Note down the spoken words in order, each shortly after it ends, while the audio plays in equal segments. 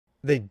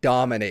they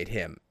dominate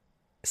him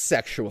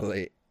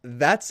sexually.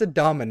 That's a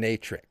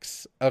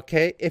dominatrix,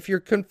 okay? If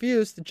you're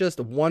confused, just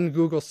one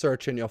Google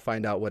search and you'll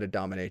find out what a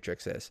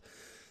dominatrix is.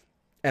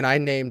 And I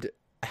named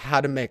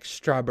how to make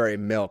strawberry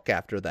milk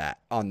after that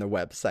on the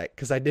website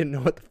because I didn't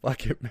know what the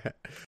fuck it meant.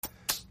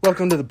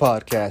 Welcome to the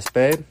podcast,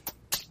 babe.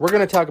 We're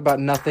going to talk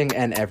about nothing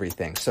and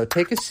everything. So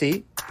take a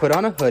seat, put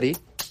on a hoodie,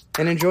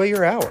 and enjoy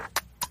your hour.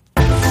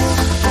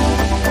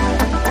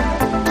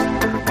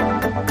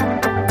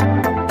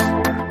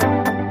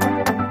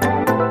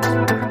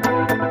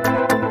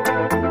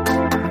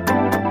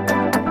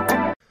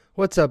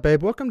 What's up,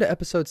 babe? Welcome to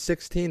episode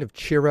 16 of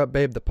Cheer Up,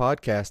 Babe, the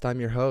podcast.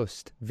 I'm your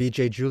host,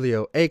 VJ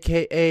Julio,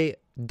 a.k.a.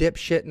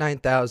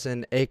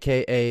 Dipshit9000,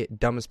 a.k.a.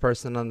 dumbest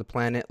person on the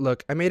planet.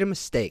 Look, I made a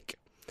mistake.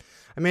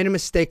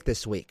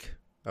 This week,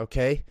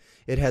 okay?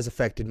 It has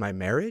affected my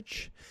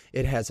marriage.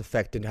 It has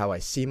affected how I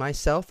see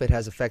myself. It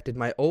has affected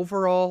my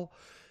overall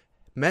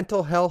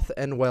mental health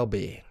and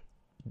well-being.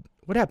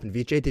 What happened,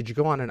 VJ? Did you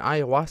go on an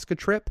ayahuasca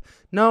trip?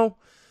 No,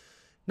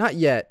 not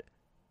yet.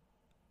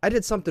 I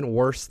did something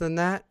worse than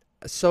that.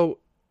 So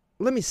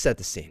let me set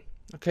the scene.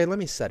 Okay, let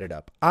me set it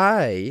up.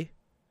 I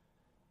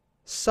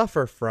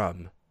suffer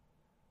from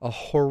a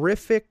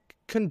horrific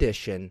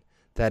condition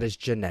that is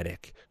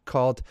genetic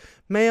called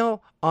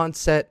male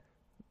onset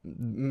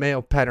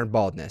male pattern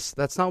baldness.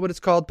 That's not what it's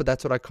called, but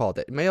that's what I called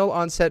it. Male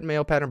onset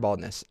male pattern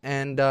baldness.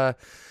 And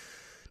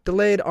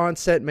delayed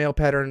onset male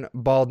pattern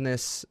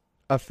baldness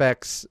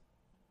affects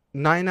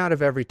 9 out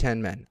of every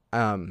 10 men.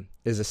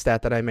 Is a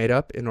stat that I made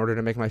up in order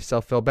to make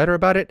myself feel better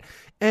about it.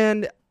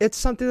 And it's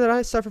something that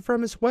I suffer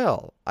from as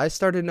well. I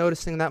started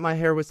noticing that my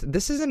hair was...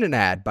 This isn't an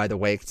ad, by the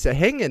way. So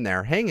hang in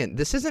there. Hang in.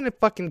 This isn't a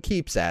fucking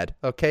Keeps ad,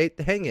 okay?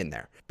 Hang in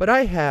there. But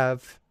I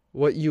have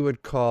what you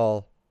would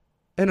call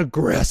an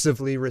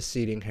aggressively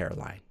receding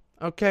hairline,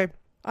 okay?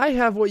 I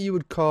have what you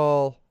would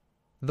call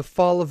the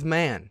fall of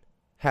man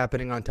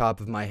happening on top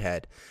of my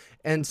head.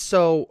 And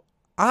so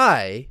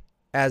I,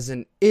 as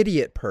an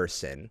idiot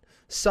person,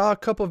 saw a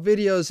couple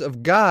videos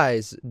of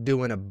guys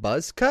doing a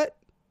buzz cut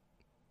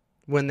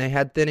when they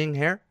had thinning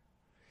hair,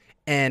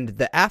 and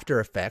the after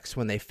effects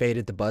when they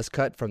faded the buzz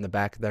cut from the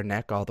back of their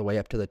neck all the way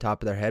up to the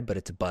top of their head, but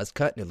it's a buzz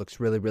cut and it looks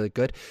really, really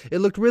good. It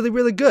looked really,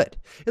 really good.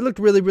 It looked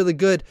really, really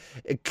good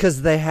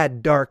because they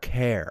had dark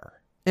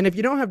hair. And if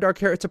you don't have dark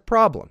hair, it's a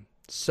problem.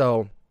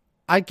 So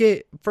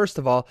first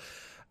of all,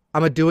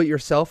 I'm a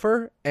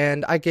do-it-yourselfer,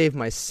 and I gave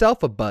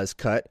myself a buzz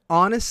cut.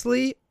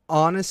 Honestly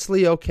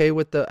okay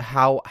with the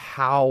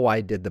how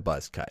I did the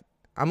buzz cut.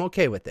 I'm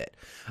okay with it.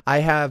 I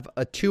have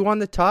a 2 on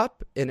the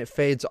top, and it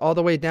fades all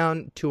the way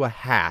down to a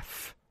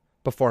half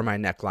before my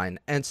neckline.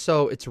 And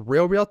so it's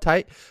real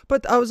tight.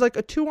 But I was like,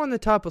 a 2 on the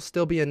top will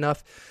still be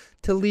enough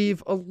to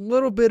leave a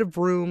little bit of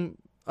room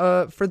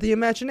for the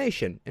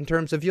imagination in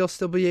terms of you'll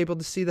still be able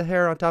to see the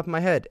hair on top of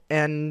my head.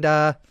 And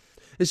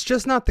it's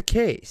just not the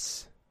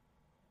case.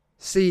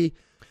 See,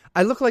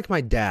 I look like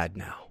my dad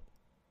now.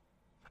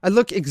 I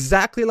look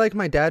exactly like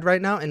my dad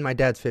right now, and my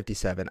dad's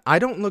 57. I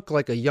don't look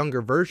like a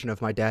younger version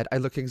of my dad. I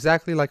look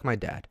exactly like my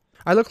dad.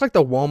 I look like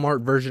the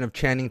Walmart version of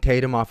Channing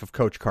Tatum off of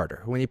Coach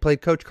Carter. When he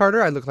played Coach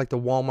Carter, I look like the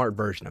Walmart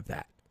version of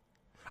that.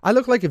 I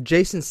look like if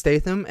Jason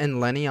Statham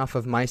and Lenny off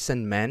of Mice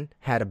and Men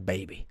had a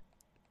baby.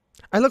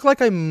 I look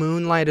like I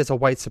moonlight as a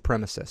white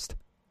supremacist.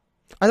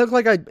 I look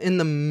like I'm in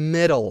the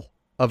middle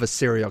of a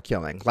serial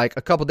killing. Like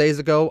a couple days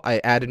ago,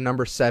 I added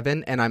number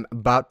 7, and I'm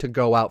about to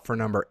go out for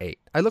number 8.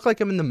 I look like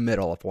I'm in the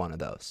middle of one of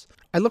those.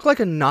 I look like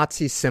a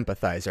Nazi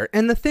sympathizer.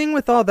 And the thing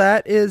with all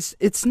that is,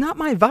 it's not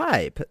my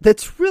vibe.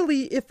 That's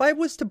really, if I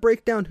was to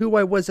break down who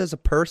I was as a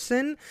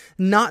person,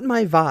 not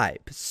my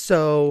vibe.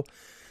 So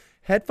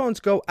headphones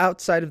go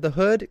outside of the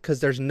hood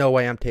because there's no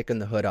way I'm taking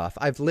the hood off.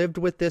 I've lived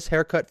with this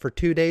haircut for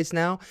 2 days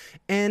now,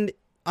 and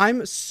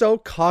I'm so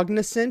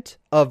cognizant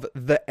of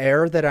the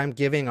air that I'm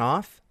giving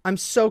off. I'm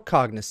so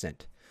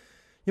cognizant.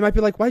 You might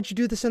be like, why'd you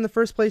do this in the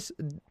first place?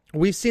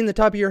 We've seen the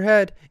top of your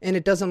head, and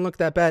it doesn't look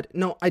that bad.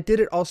 No, I did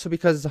it also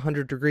because it's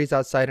 100 degrees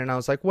outside, and I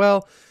was like,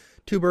 well,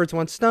 2 birds,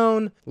 1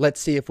 stone. Let's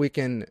see if we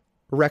can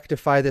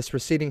rectify this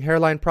receding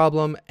hairline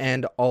problem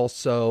and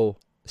also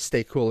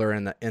stay cooler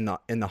in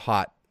the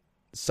hot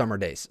summer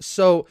days.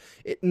 So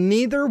it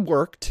neither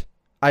worked.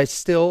 I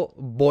still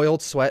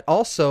boiled sweat.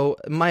 Also,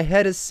 my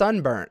head is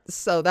sunburnt,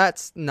 so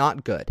that's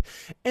not good.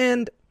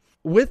 And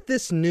with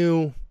this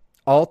new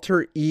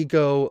alter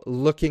ego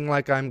looking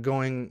like I'm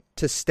going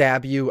to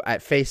stab you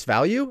at face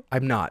value,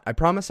 I'm not. I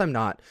promise I'm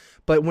not.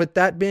 But with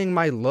that being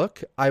my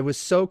look, I was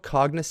so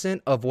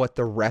cognizant of what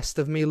the rest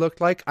of me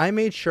looked like. I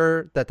made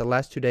sure that the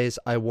last 2 days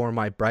I wore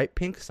my bright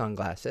pink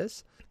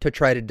sunglasses to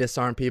try to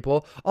disarm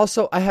people.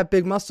 Also, I have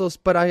big muscles,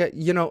 but I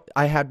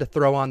had to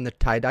throw on the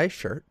tie-dye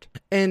shirt.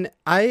 And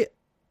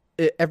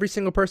every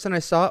single person I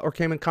saw or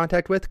came in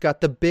contact with got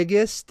the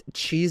biggest,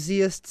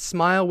 cheesiest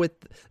smile with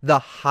the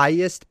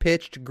highest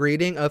pitched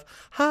greeting of,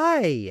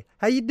 hi,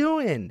 how you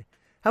doing?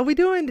 How we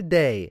doing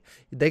today?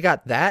 They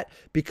got that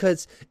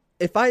because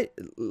if I,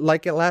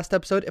 like at last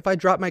episode, if I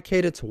drop my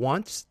cadence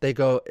once, they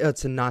go,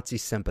 it's a Nazi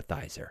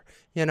sympathizer.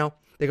 You know,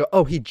 They go,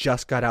 oh, he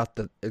just got out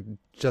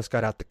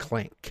the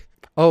clink.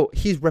 Oh,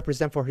 he's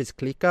represent for his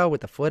clica with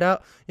the foot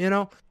out,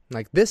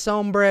 Like, this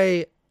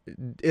hombre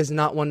is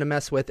not one to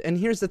mess with. And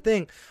here's the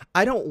thing.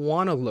 I don't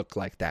want to look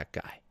like that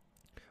guy.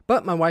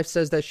 But my wife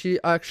says that she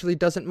actually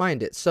doesn't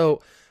mind it.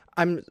 So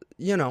I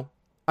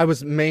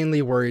was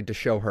mainly worried to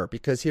show her,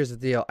 because here's the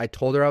deal. I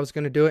told her I was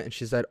going to do it and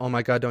she said, oh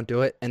my God, don't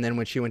do it. And then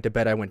when she went to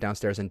bed, I went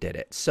downstairs and did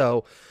it.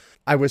 So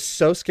I was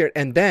so scared.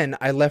 And then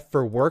I left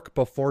for work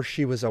before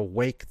she was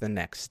awake the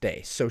next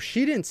day. So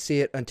she didn't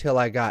see it until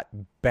I got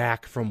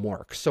back from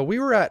work. So we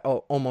were at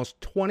almost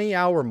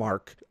 20-hour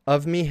mark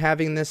of me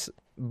having this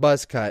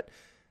buzz cut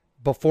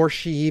before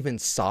she even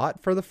saw it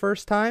for the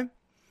first time.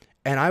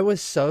 And I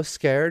was so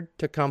scared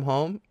to come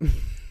home.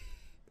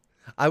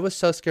 I was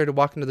so scared to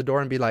walk into the door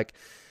and be like,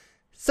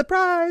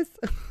 surprise.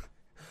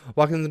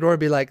 Walk in the door and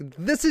be like,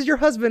 this is your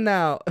husband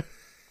now.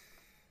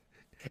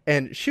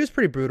 And she was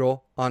pretty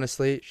brutal,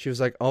 honestly. She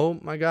was like, oh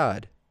my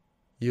God,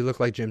 you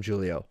look like Jim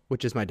Julio,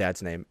 which is my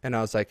dad's name. And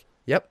I was like,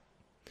 yep.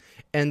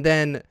 And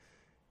then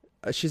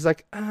she's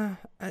like,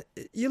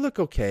 you look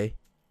okay.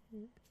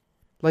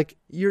 Like,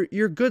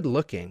 you're good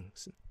looking,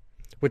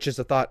 which is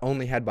a thought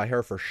only had by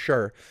her for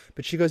sure.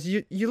 But she goes,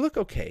 you look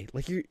okay.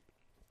 Like,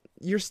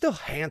 you're still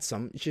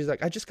handsome. She's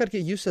like, I just got to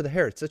get used to the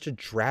hair. It's such a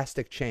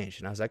drastic change.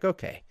 And I was like,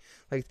 okay.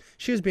 Like,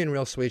 she was being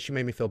real sweet. She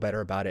made me feel better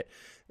about it,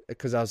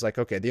 because I was like,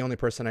 okay, the only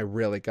person I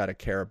really got to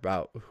care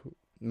about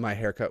my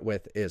haircut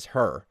with is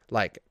her.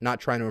 Like,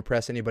 not trying to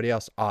impress anybody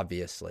else,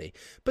 obviously.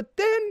 But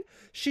then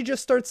she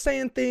just starts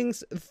saying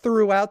things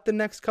throughout the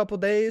next couple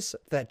days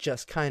that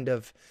just kind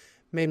of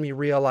made me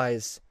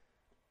realize,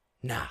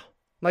 nah.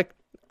 Like,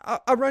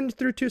 I'll run you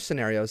through two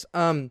scenarios.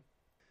 I'm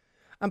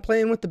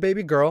playing with the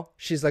baby girl.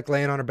 She's like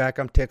laying on her back.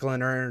 I'm tickling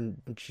her and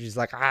she's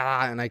like,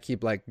 ah, and I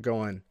keep like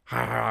going,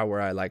 ah,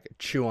 where I like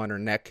chew on her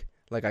neck.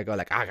 Like, I go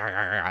like, ah, ah,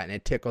 ah, and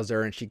it tickles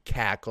her and she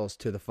cackles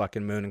to the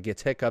fucking moon and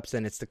gets hiccups,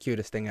 and it's the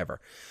cutest thing ever.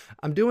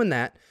 I'm doing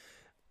that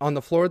on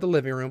the floor of the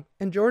living room,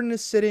 and Jordan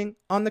is sitting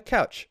on the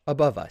couch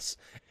above us.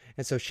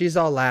 And so she's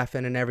all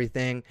laughing and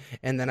everything.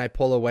 And then I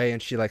pull away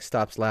and she like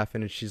stops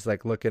laughing and she's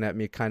like looking at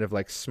me kind of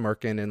like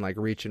smirking and like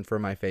reaching for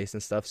my face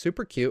and stuff.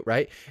 Super cute,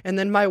 right? And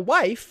then my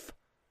wife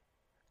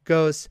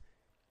goes,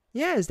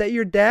 yeah, is that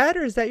your dad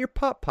or is that your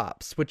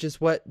pop-pops? Which is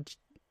what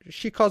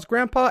she calls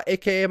grandpa,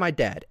 aka my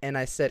dad. And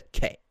I said,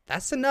 okay,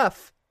 that's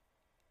enough.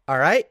 All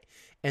right.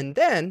 And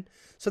then,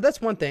 so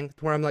that's one thing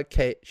where I'm like,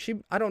 okay,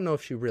 I don't know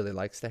if she really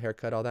likes the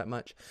haircut all that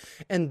much.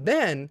 And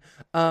then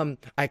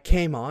I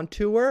came on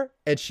to her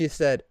and she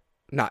said,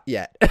 not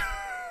yet.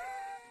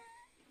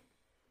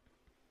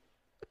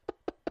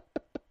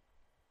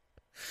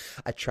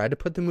 I tried to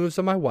put the moves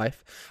on my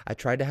wife. I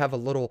tried to have a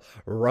little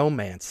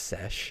romance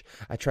sesh.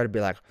 I tried to be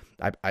like,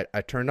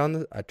 I turned on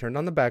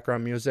the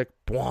background music.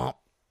 Bwomp.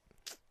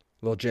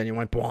 Little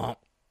Genuine. Bwomp.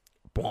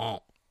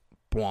 Bwomp.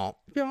 Bwomp.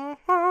 Your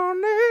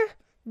honey,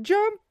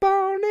 jump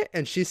on it.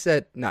 And she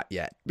said, not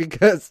yet,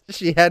 because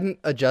she hadn't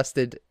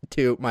adjusted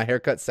to my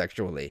haircut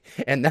sexually.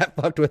 And that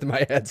fucked with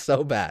my head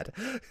so bad.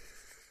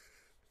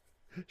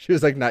 She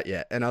was like, not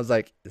yet. And I was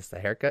like, is the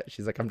haircut?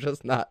 She's like, I'm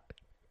just not.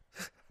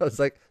 I was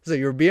like, so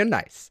you were being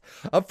nice.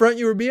 Up front,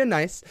 you were being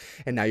nice.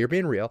 And now you're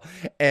being real.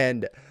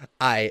 And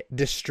I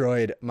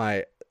destroyed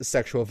my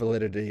sexual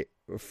validity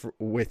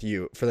with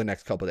you for the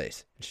next couple of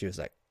days. And she was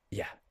like,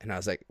 yeah. And I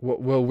was like,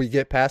 will we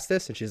get past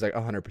this? And she's like,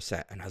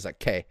 100%. And I was like,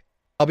 okay,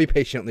 I'll be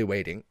patiently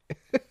waiting.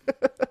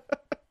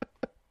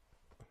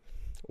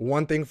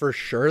 One thing for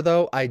sure,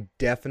 though, I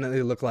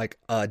definitely look like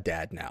a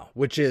dad now,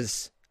 which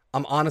is,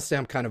 I'm kind of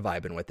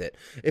vibing with it.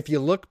 If you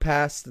look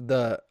past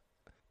the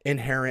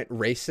inherent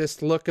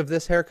racist look of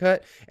this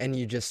haircut and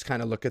you just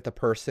kind of look at the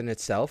person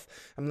itself,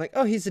 I'm like,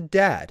 oh, he's a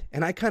dad.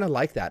 And I kind of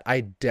like that.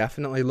 I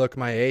definitely look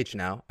my age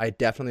now. I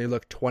definitely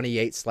look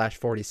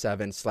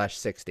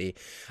 28/47/60.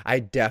 I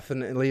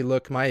definitely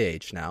look my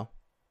age now.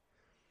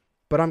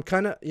 But I'm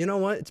kind of, you know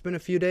what? It's been a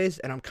few days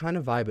and I'm kind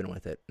of vibing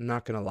with it. I'm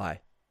not going to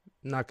lie.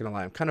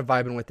 I'm kind of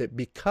vibing with it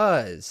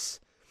because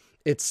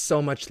it's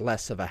so much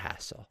less of a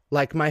hassle.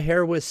 Like, my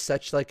hair was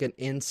such like an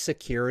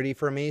insecurity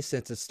for me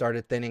since it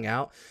started thinning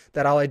out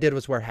that all I did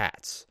was wear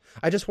hats.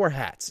 I just wore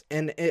hats.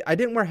 And I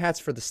didn't wear hats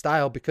for the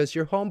style because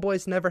your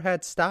homeboy's never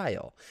had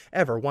style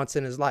ever once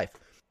in his life.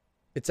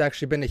 It's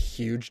actually been a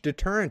huge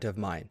deterrent of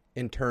mine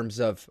in terms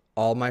of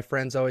all my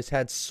friends always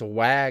had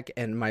swag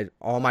and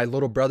all my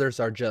little brothers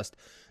are just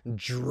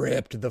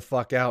dripped the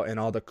fuck out in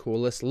all the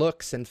coolest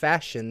looks and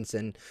fashions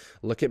and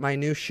look at my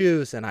new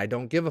shoes and I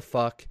don't give a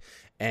fuck.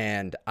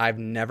 And I've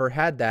never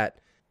had that.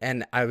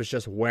 And I was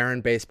just wearing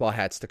baseball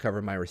hats to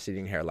cover my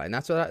receding hairline.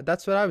 That's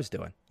what I was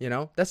doing. You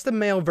know, that's the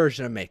male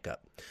version of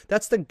makeup.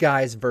 That's the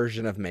guy's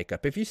version of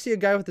makeup. If you see a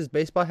guy with his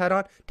baseball hat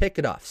on, take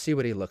it off. See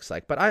what he looks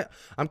like. But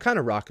I'm kind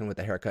of rocking with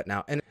the haircut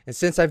now. And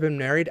since I've been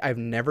married, I've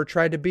never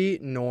tried to be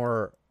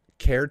nor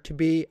cared to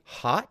be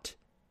hot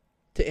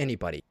to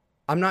anybody.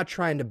 I'm not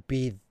trying to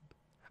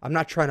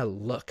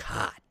look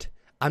hot.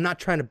 I'm not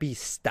trying to be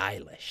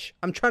stylish.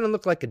 I'm trying to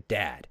look like a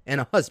dad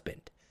and a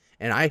husband.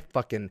 And I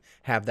fucking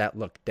have that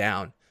look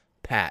down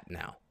pat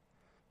now.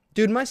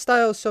 Dude, my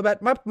style is so bad.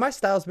 My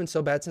style's been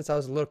so bad since I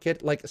was a little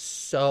kid. Like,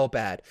 so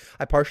bad.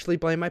 I partially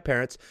blame my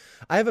parents.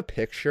 I have a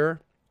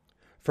picture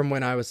from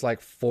when I was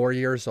like 4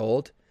 years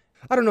old.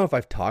 I don't know if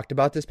I've talked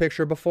about this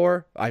picture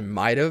before. I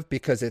might have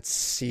because it's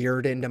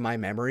seared into my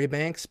memory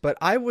banks. But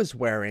I was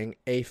wearing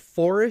a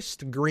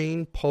forest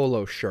green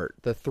polo shirt.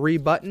 The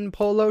 3-button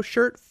polo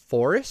shirt,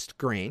 forest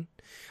green.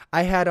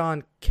 I had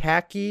on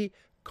khaki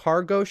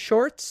cargo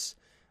shorts,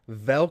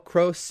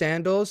 Velcro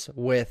sandals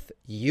with,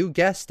 you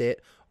guessed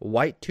it,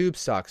 white tube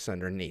socks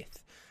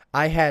underneath.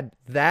 I had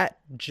that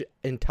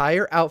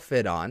entire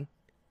outfit on.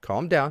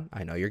 Calm down.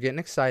 I know you're getting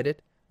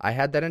excited. I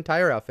had that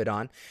entire outfit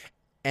on.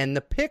 And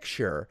the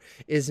picture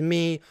is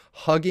me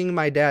hugging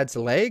my dad's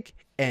leg,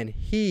 and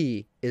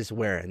he is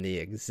wearing the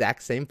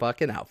exact same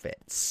fucking outfit.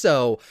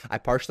 So I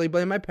partially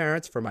blame my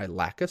parents for my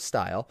lack of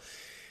style.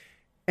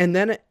 And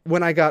then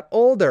when I got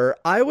older,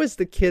 I was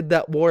the kid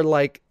that wore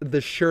like the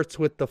shirts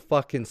with the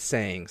fucking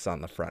sayings on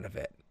the front of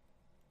it.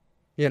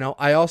 You know,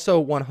 I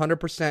also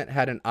 100%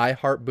 had an I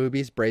Heart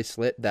Boobies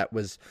bracelet that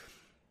was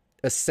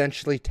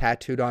essentially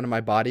tattooed onto my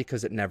body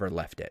because it never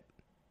left it.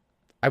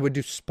 I would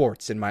do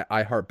sports in my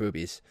I Heart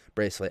Boobies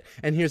bracelet.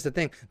 And here's the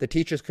thing. The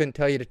teachers couldn't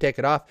tell you to take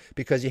it off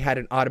because you had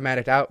an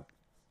automatic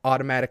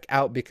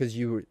out because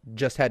you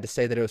just had to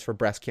say that it was for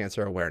breast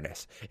cancer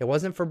awareness. It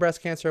wasn't for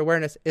breast cancer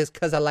awareness. It's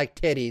because I like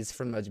titties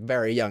from a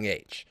very young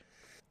age.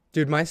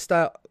 Dude, my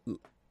style,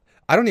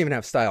 I don't even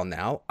have style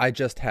now. I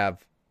just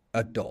have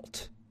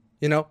adult.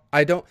 You know,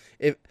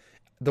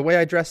 the way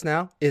I dress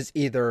now is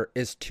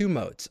two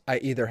modes. I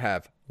either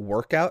have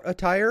workout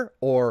attire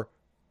or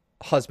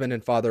husband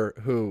and father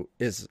who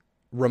is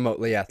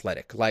remotely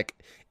athletic. Like,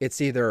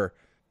 it's either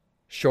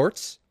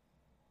shorts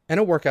and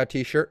a workout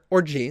t-shirt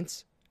or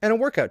jeans and a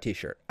workout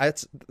t-shirt.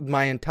 That's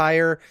my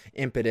entire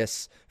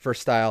impetus for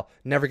style.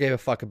 Never gave a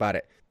fuck about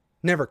it.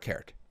 Never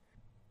cared.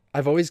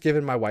 I've always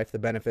given my wife the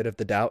benefit of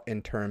the doubt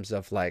in terms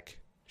of like,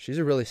 she's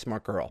a really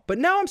smart girl. But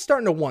now I'm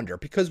starting to wonder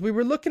because we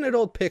were looking at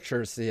old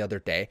pictures the other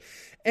day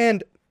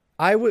and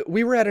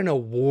we were at an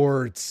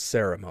awards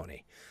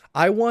ceremony.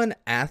 I won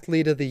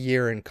Athlete of the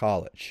Year in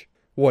college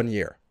 1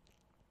 year.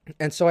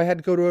 And so I had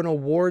to go to an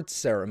awards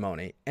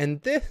ceremony.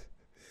 And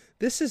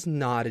this is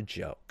not a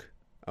joke.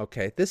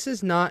 Okay? This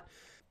is not...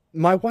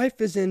 My wife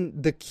is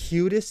in the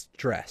cutest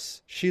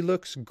dress. She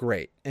looks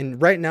great.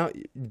 And right now,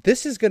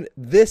 this is gonna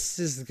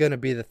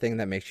be the thing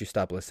that makes you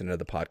stop listening to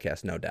the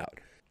podcast, no doubt.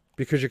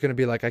 Because you're going to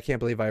be like, I can't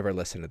believe I ever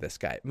listened to this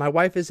guy. My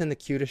wife is in the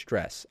cutest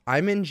dress.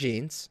 I'm in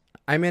jeans.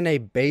 I'm in a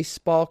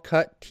baseball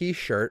cut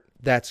t-shirt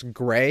that's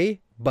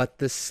gray, but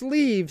the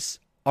sleeves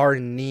are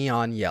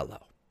neon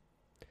yellow.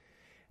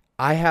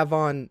 I have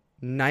on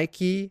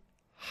Nike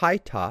high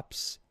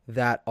tops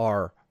that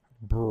are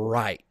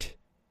bright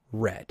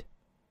red.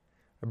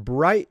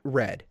 Bright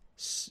red.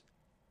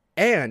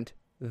 And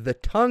the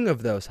tongue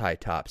of those high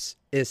tops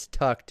is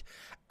tucked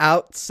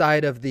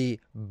outside of the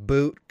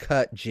boot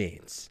cut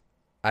jeans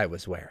I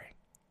was wearing.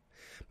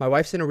 My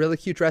wife's in a really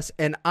cute dress,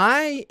 and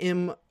I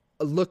am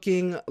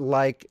looking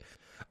like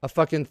a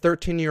fucking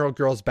 13-year-old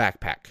girl's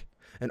backpack.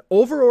 An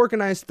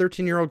over-organized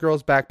 13-year-old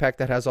girl's backpack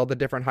that has all the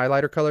different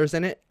highlighter colors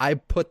in it. I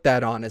put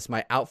that on as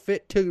my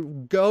outfit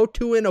to go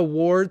to an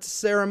awards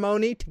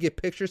ceremony to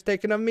get pictures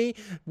taken of me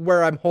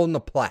where I'm holding a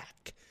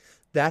plaque.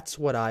 That's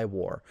what I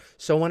wore.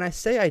 So when I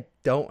say I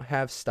don't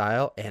have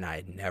style, and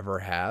I never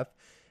have,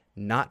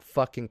 not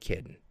fucking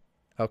kidding.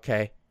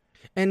 Okay?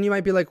 And you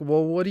might be like,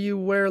 well, what do you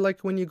wear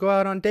like when you go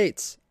out on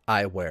dates?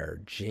 I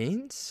wear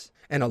jeans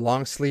and a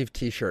long sleeve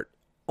t-shirt.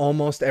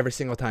 Almost every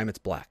single time it's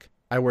black.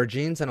 I wear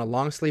jeans and a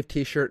long sleeve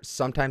t-shirt.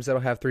 Sometimes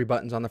it'll have 3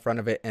 buttons on the front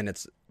of it and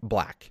it's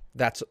black.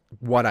 That's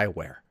what I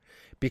wear.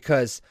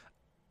 Because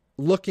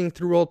looking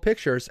through old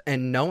pictures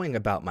and knowing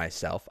about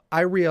myself,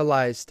 I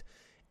realized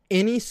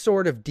any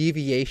sort of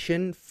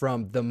deviation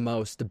from the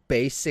most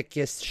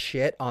basicest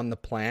shit on the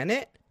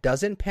planet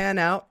doesn't pan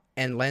out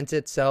and lends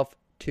itself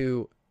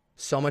to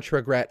so much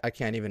regret. I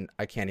can't even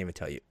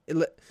tell you.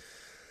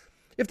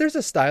 If there's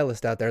a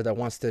stylist out there that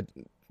wants to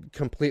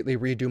completely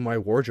redo my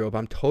wardrobe,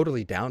 I'm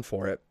totally down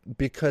for it,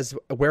 because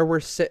where we're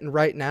sitting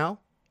right now,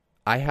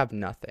 I have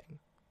nothing.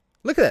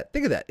 Look at that.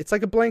 Think of that. It's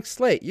like a blank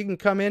slate. You can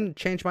come in and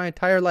change my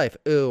entire life.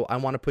 Ooh, I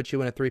want to put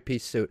you in a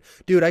 3-piece suit.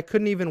 Dude, I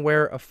didn't even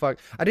wear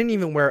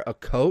a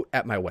coat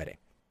at my wedding.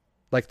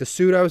 Like, the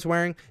suit I was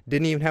wearing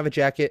didn't even have a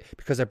jacket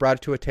because I brought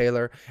it to a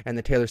tailor, and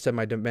the tailor said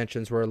my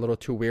dimensions were a little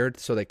too weird,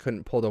 so they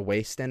couldn't pull the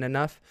waist in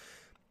enough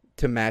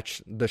to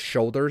match the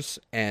shoulders,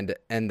 and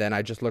then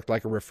I just looked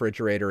like a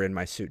refrigerator in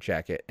my suit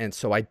jacket, and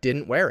so I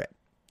didn't wear it.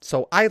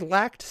 So I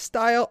lacked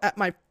style at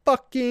my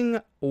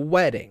fucking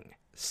wedding.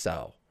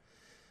 So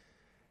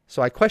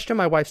I question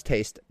my wife's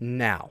taste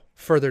now,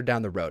 further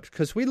down the road,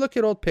 because we look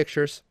at old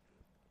pictures,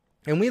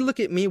 and we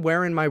look at me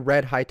wearing my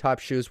red high-top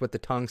shoes with the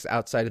tongues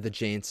outside of the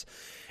jeans,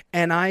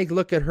 and I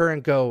look at her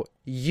and go,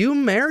 you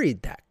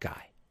married that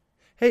guy.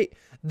 Hey,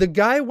 the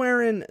guy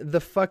wearing the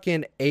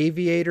fucking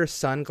aviator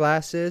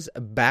sunglasses,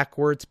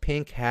 backwards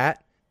pink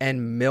hat,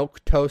 and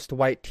milquetoast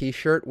white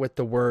t-shirt with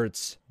the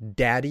words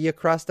daddy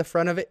across the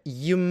front of it,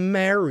 you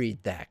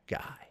married that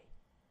guy.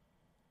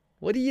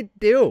 What are you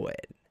doing?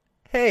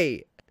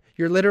 Hey,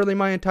 you're literally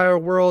my entire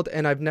world,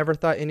 and I've never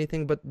thought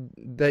anything but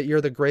that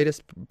you're the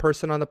greatest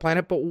person on the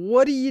planet. But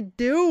what are you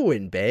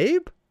doing,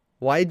 babe?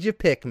 Why'd you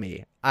pick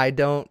me? I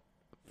don't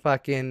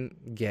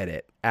fucking get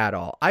it at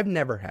all. I've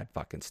never had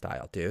fucking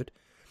style, dude.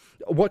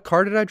 What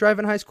car did I drive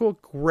in high school?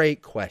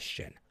 Great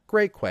question.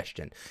 Great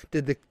question.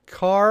 Did the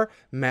car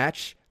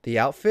match the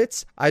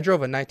outfits? I drove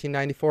a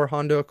 1994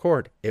 Honda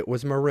Accord. It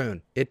was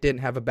maroon. It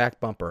didn't have a back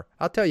bumper.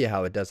 I'll tell you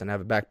how it doesn't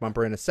have a back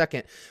bumper in a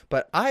second.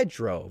 But I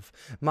drove.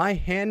 My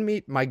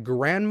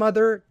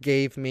grandmother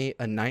gave me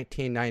a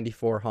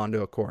 1994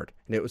 Honda Accord,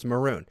 and it was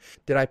maroon.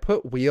 Did I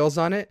put wheels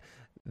on it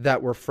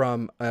that were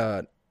from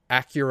an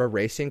Acura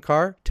racing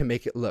car to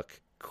make it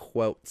look,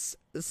 quotes,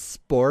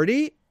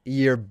 sporty?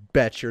 You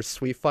bet your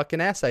sweet fucking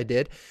ass I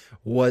did.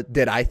 What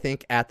did I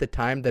think at the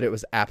time that it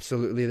was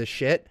absolutely the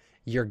shit?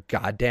 You're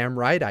goddamn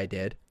right I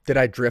did. Did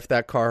I drift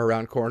that car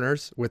around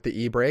corners with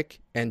the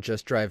e-brake and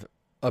just drive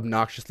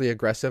obnoxiously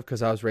aggressive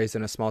because I was raised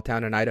in a small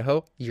town in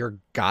Idaho? You're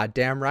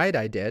goddamn right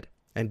I did.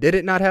 And did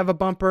it not have a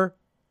bumper?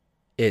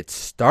 It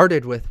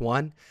started with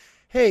one.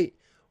 Hey,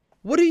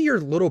 what do your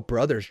little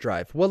brothers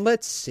drive? Well,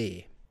 let's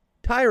see.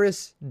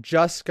 Tyrus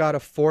just got a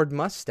Ford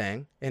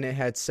Mustang and it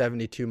had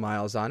 72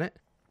 miles on it.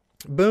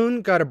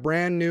 Boone got a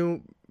brand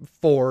new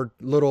Ford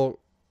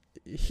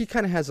he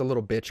kind of has a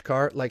little bitch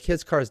car. Like,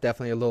 his car is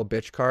definitely a little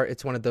bitch car.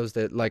 It's one of those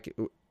that, like,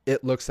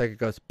 it looks like it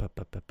goes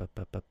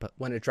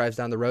when it drives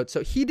down the road.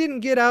 So he didn't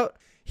get out.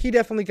 He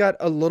definitely got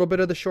a little bit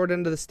of the short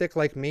end of the stick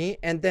like me.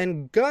 And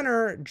then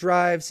Gunner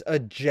drives a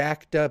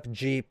jacked up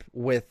Jeep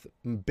with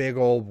big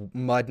old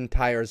mud and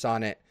tires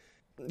on it.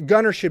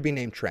 Gunner should be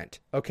named Trent.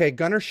 Okay,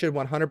 Gunner should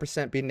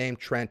 100% be named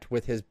Trent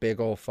with his big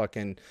old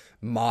fucking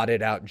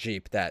modded out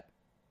Jeep that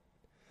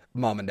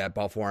mom and dad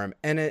bought for him.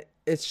 And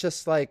it's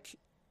just like,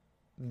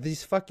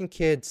 these fucking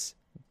kids,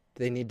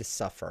 they need to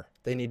suffer.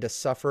 They need to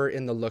suffer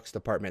in the looks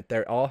department.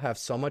 They all have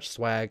so much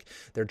swag.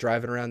 They're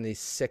driving around these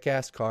sick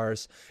ass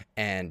cars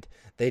and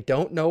they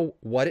don't know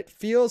what it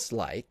feels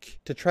like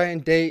to try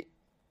and date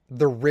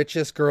the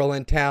richest girl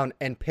in town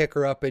and pick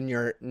her up in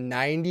your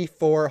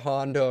 94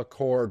 Honda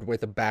Accord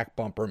with a back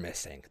bumper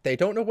missing. They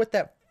don't know what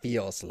that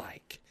feels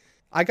like.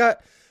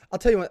 I'll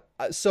tell you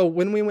what, so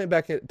when we went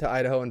back to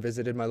Idaho and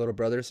visited my little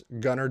brothers,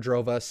 Gunner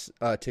drove us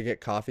to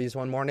get coffees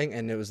one morning,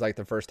 and it was like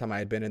the first time I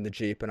had been in the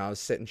Jeep, and I was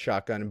sitting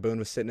shotgun, and Boone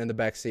was sitting in the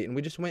back seat, and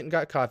we just went and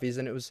got coffees,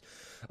 and it was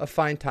a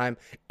fine time.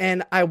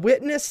 And I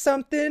witnessed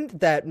something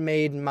that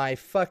made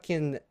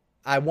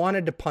I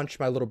wanted to punch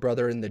my little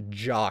brother in the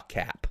jaw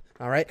cap,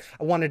 all right?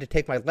 I wanted to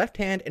take my left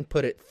hand and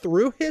put it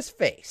through his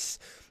face,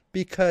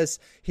 because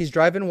he's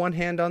driving one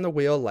hand on the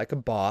wheel like a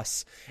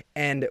boss,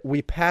 and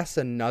we pass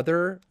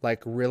another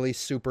like really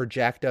super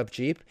jacked up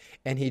Jeep,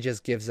 and he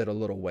just gives it a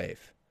little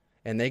wave,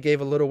 and they gave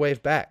a little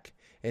wave back,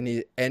 and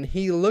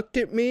he looked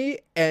at me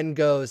and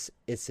goes,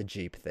 "It's a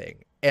Jeep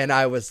thing." And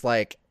I was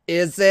like,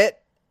 "Is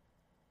it?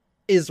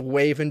 Is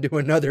waving to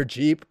another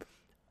Jeep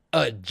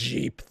a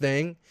Jeep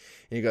thing?"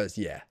 And he goes,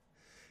 "Yeah."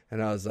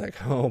 And I was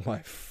like, "Oh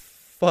my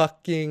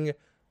fucking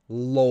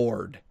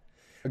Lord.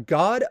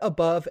 God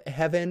above,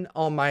 heaven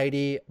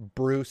almighty,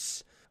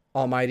 Bruce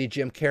almighty,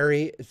 Jim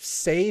Carrey,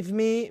 save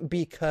me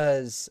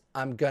because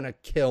I'm gonna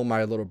kill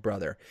my little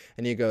brother."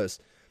 And he goes,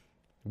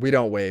 "We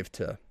don't wave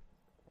to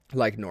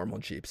like normal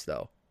Jeeps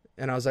though."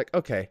 And I was like,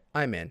 "Okay,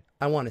 I'm in.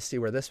 I want to see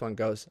where this one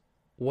goes."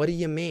 "What do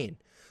you mean?"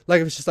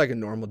 Like, if it's just like a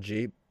normal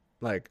Jeep,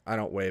 like, I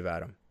don't wave at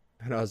them.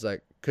 And I was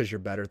like, "'Cause you're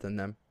better than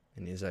them."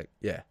 And he's like,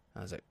 "Yeah."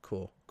 I was like,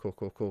 cool. For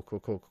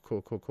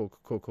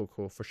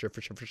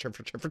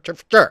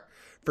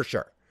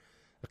sure.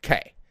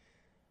 Okay.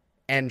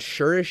 And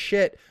sure as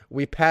shit,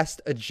 we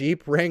passed a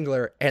Jeep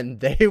Wrangler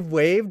and they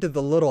waved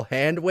the little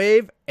hand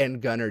wave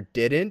and Gunner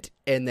didn't.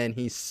 And then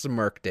he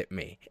smirked at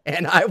me.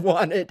 And I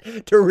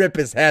wanted to rip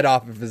his head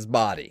off of his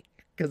body.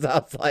 Because I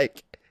was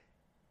like,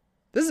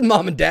 this is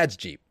mom and dad's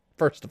Jeep,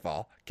 first of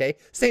all. Okay?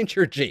 This ain't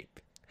your Jeep.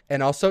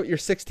 And also, you're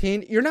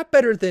 16. You're not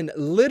better than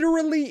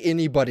literally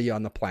anybody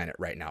on the planet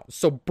right now.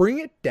 So bring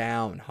it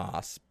down,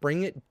 Haas.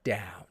 Bring it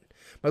down.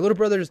 My little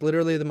brother is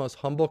literally the most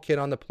humble kid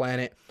on the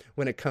planet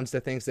when it comes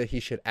to things that he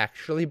should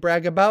actually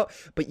brag about.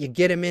 But you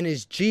get him in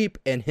his Jeep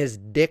and his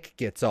dick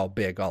gets all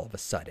big all of a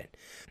sudden.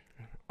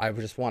 I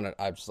was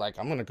like,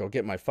 I'm going to go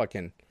get my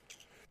fucking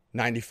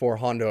 94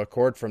 Honda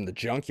Accord from the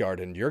junkyard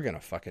and you're going to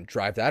fucking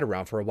drive that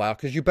around for a while.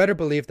 Because you better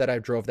believe that I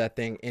drove that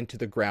thing into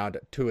the ground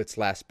to its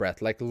last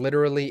breath. Like,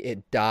 literally,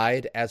 it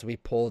died as we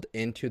pulled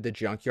into the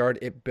junkyard.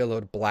 It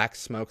billowed black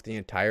smoke the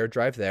entire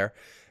drive there.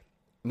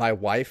 My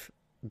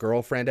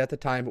girlfriend at the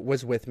time,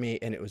 was with me,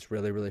 and it was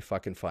really, really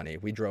fucking funny.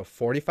 We drove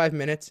 45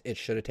 minutes. It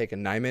should have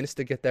taken 9 minutes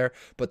to get there,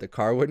 but the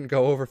car wouldn't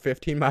go over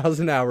 15 miles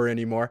an hour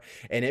anymore,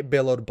 and it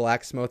billowed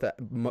black smoke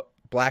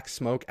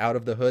out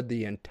of the hood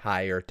the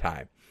entire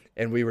time.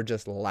 And we were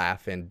just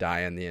laughing,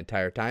 dying the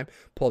entire time.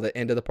 Pulled it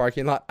into the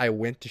parking lot. I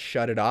went to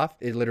shut it off.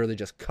 It literally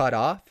just cut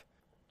off.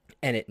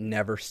 And it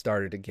never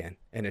started again.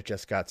 And it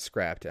just got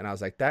scrapped. And I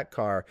was like, that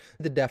car,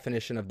 the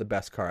definition of the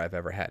best car I've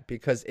ever had.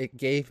 Because it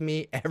gave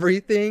me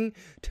everything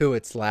to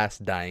its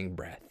last dying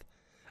breath.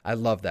 I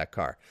love that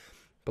car.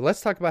 But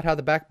let's talk about how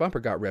the back bumper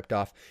got ripped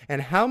off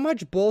and how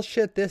much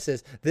bullshit this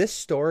is. This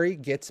story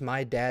gets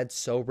my dad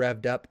so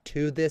revved up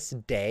to this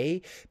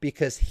day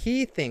because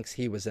he thinks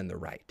he was in the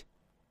right.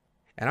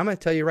 And I'm going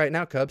to tell you right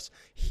now, Cubs,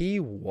 he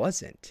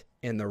wasn't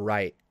in the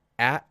right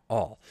at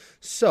all.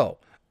 So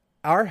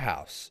our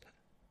house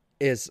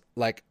is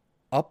like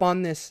up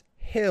on this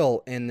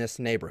hill in this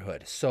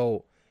neighborhood.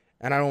 So,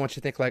 and I don't want you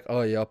to think like,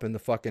 oh, you're up in the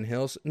fucking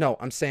hills. No,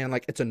 I'm saying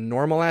like it's a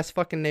normal ass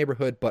fucking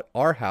neighborhood, but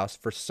our house,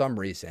 for some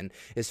reason,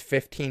 is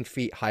 15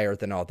 feet higher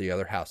than all the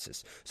other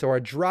houses. So our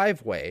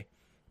driveway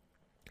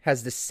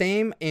has the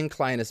same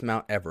incline as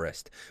Mount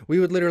Everest. We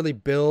would literally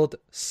build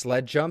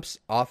sled jumps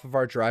off of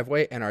our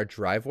driveway, and our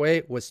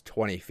driveway was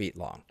 20 feet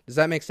long. Does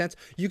that make sense?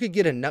 You could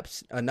get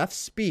enough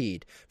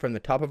speed from the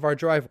top of our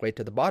driveway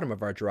to the bottom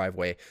of our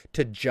driveway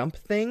to jump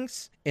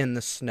things in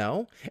the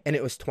snow, and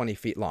it was 20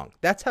 feet long.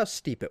 That's how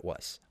steep it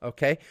was,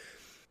 okay?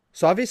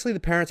 So obviously the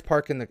parents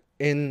park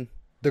in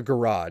the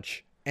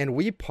garage, and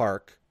we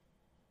park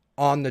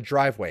on the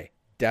driveway.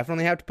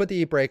 Definitely have to put the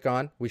e-brake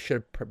on. We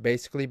should have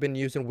basically been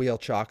using wheel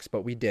chocks,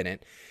 but we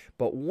didn't.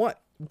 But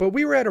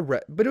we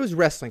were but it was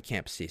wrestling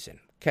camp season,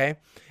 okay?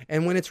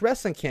 And when it's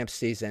wrestling camp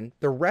season,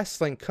 the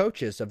wrestling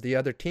coaches of the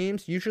other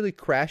teams usually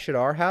crash at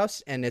our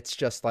house, and it's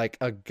just like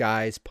a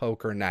guy's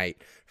poker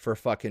night for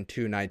fucking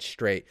 2 nights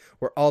straight,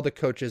 where all the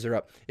coaches are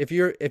up. If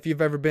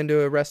you've ever been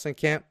to a wrestling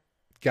camp,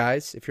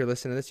 guys, if you're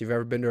listening to this, you've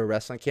ever been to a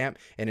wrestling camp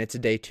and it's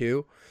day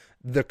 2,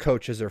 the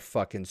coaches are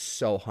fucking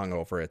so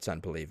hungover, it's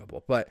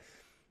unbelievable. But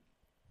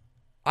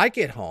I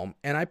get home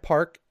and I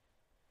park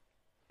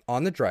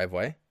on the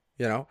driveway,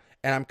 and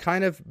I'm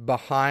kind of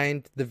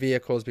behind the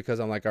vehicles because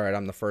I'm like, all right,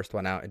 I'm the first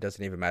one out. It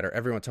doesn't even matter.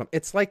 Everyone's home.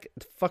 It's like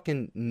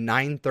fucking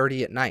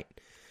 9:30 at night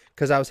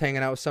because I was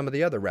hanging out with some of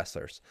the other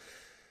wrestlers.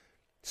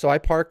 So I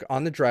park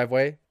on the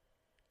driveway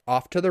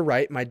off to the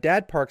right. My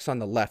dad parks on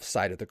the left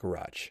side of the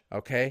garage.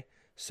 Okay.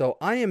 So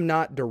I am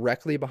not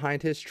directly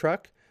behind his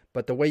truck,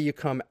 but the way you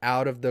come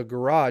out of the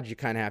garage, you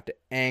kind of have to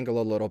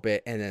angle a little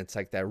bit. And then it's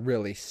like that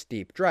really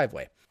steep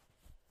driveway.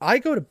 I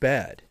go to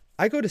bed.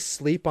 I go to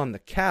sleep on the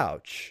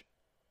couch,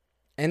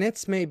 and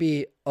it's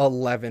maybe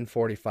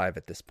 11:45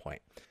 at this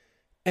point.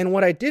 And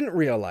what I didn't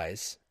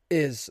realize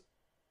is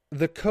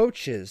the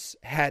coaches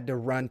had to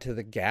run to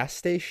the gas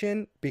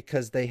station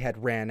because they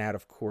had ran out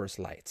of Coors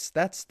Lights.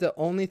 That's the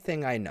only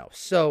thing I know.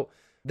 So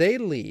they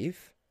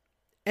leave,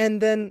 and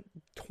then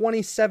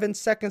 27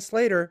 seconds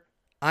later,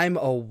 I'm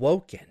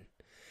awoken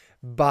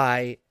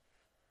by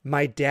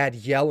my dad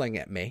yelling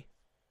at me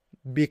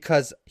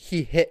because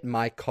he hit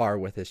my car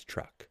with his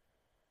truck.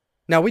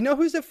 Now, we know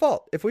who's at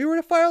fault. If we were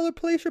to file a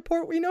police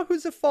report, we know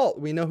who's at fault.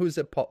 We know who's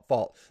at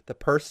fault. The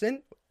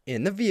person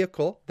in the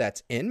vehicle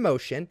that's in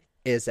motion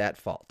is at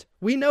fault.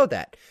 We know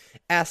that.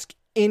 Ask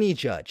any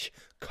judge.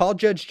 Call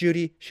Judge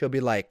Judy. She'll be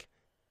like,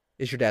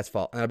 it's your dad's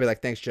fault. And I'll be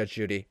like, thanks, Judge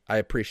Judy. I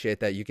appreciate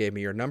that you gave me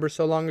your number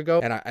so long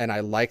ago. And I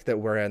like that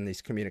we're on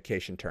these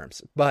communication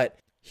terms. But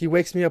he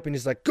wakes me up and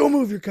he's like, go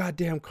move your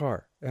goddamn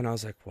car. And I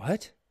was like,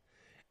 what?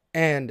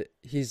 And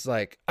he's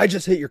like, I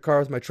just hit your car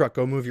with my truck.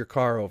 Go move your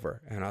car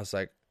over. And I was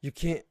like, you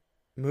can't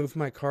move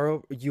my car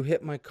over. You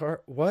hit my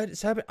car. What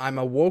is happening? I'm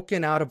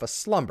awoken out of a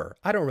slumber.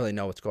 I don't really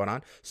know what's going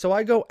on. So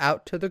I go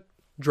out to the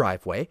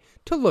driveway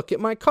to look at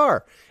my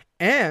car.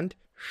 And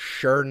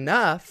sure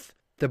enough,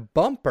 the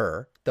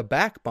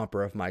back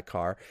bumper of my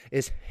car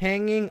is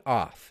hanging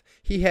off.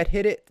 He had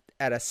hit it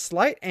at a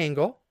slight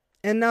angle,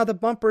 and now the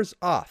bumper's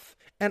off.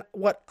 And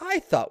what I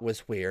thought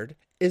was weird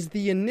is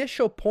the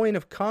initial point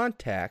of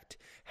contact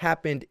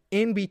happened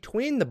in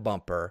between the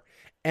bumper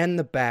and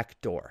the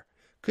back door.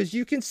 Because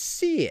you can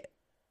see it.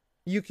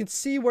 You can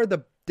see where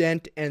the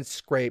dent and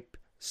scrape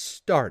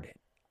started.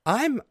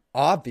 I'm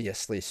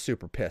obviously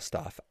super pissed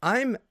off.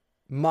 I'm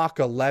Mach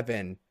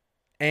 11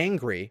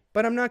 angry,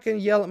 but I'm not going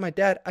to yell at my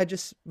dad. I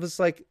just was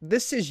like,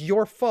 this is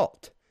your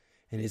fault.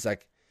 And he's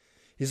like,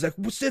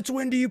 well, since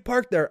when do you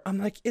park there? I'm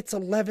like, it's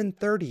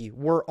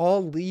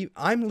 11:30.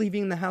 I'm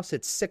leaving the house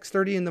at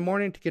 6:30 in the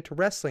morning to get to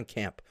wrestling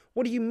camp.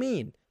 What do you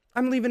mean?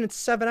 I'm leaving in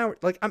 7 hours.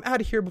 Like, I'm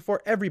out of here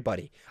before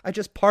everybody. I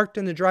just parked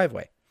in the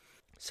driveway.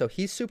 So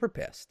he's super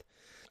pissed.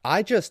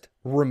 I just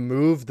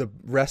removed the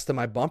rest of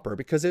my bumper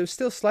because it was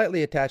still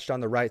slightly attached on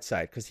the right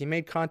side because he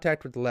made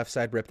contact with the left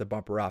side, ripped the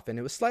bumper off, and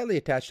it was slightly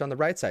attached on the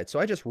right side. So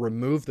I just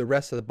removed the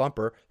rest of the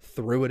bumper,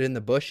 threw it in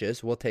the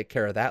bushes. We'll take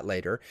care of that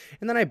later.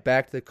 And then I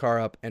backed the car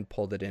up and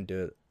pulled it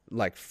into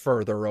like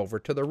further over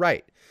to the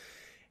right.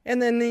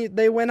 And then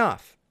they went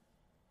off.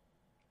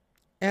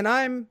 And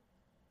I'm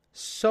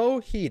so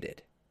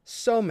heated,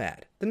 so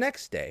mad. The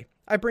next day,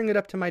 I bring it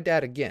up to my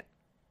dad again.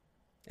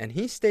 And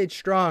he stayed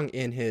strong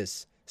in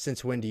his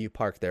 "since when do you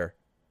park there"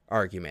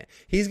 argument.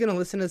 He's going to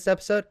listen to this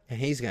episode and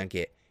he's going to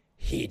get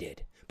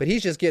heated. But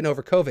he's just getting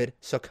over COVID,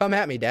 so come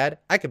at me, Dad.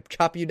 I could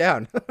chop you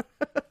down.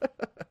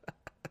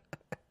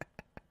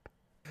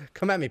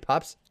 Come at me,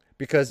 Pops.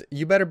 Because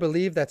you better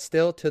believe that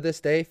still to this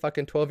day,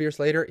 fucking 12 years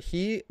later,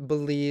 he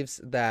believes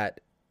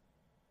that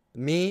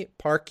me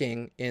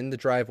parking in the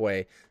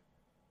driveway,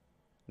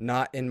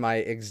 not in my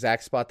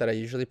exact spot that I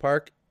usually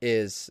park,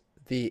 is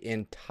the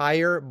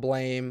entire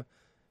blame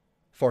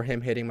for him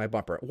hitting my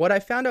bumper. What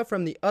I found out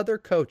from the other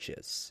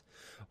coaches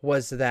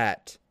was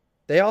that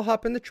they all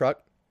hop in the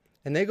truck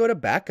and they go to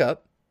back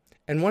up.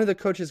 And one of the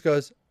coaches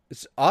goes,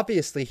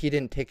 obviously he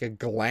didn't take a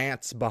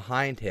glance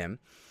behind him.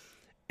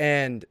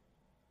 And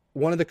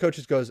one of the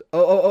coaches goes,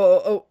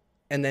 oh.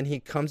 And then he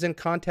comes in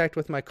contact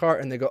with my car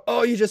and they go,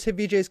 oh, you just hit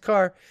VJ's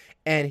car.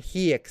 And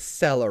he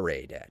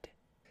accelerated.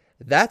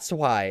 That's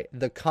why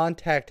the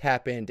contact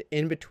happened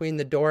in between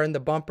the door and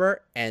the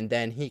bumper. And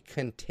then he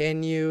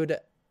continued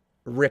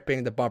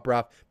ripping the bumper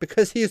off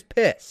because he was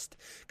pissed.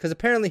 Because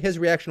apparently his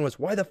reaction was,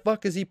 why the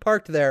fuck is he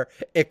parked there?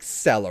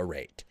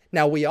 Accelerate.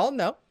 Now we all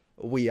know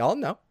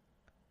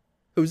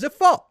who's at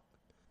fault.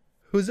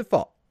 Who's at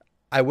fault?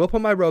 I will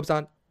put my robes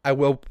on. I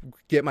will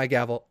get my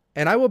gavel.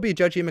 And I will be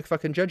Judge E.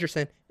 McFucking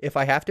Judgerson if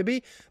I have to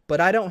be. But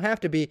I don't have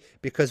to be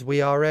because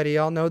we already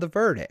all know the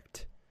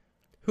verdict.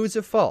 Who's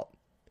at fault?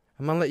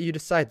 I'm going to let you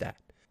decide that.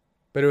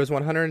 But it was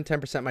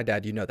 110% my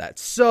dad. You know that.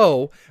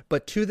 So,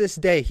 but to this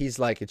day, he's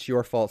like, it's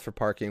your fault for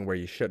parking where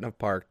you shouldn't have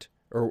parked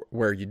or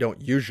where you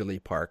don't usually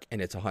park.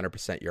 And it's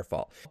 100% your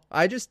fault.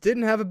 I just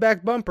didn't have a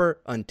back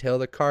bumper until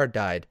the car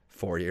died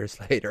 4 years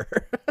later.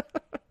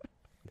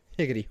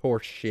 Higgity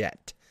horse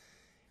shit.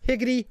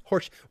 Higgity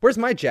horse. Where's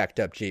my jacked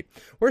up Jeep?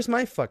 Where's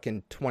my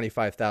fucking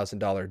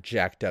 $25,000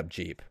 jacked up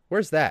Jeep?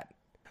 Where's that?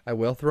 I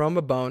will throw him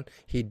a bone.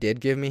 He did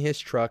give me his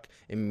truck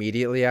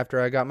immediately after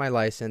I got my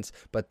license,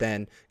 but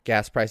then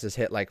gas prices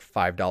hit like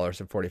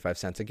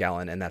 $5.45 a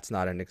gallon, and that's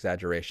not an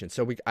exaggeration.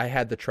 So I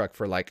had the truck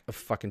for like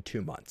fucking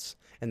 2 months,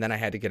 and then I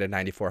had to get a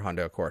 94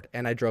 Honda Accord,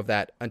 and I drove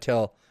that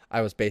until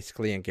I was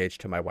basically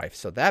engaged to my wife.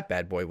 So that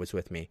bad boy was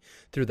with me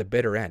through the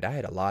bitter end. I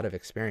had a lot of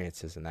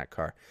experiences in that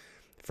car.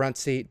 Front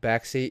seat,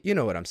 back seat, you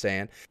know what I'm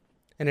saying.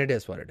 And it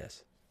is what it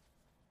is.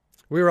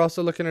 We were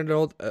also looking at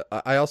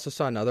I also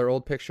saw another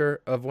old picture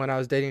of when I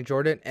was dating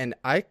Jordan, and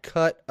I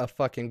cut a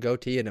fucking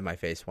goatee into my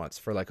face once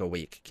for like a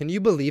week. Can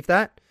you believe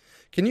that?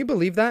 Can you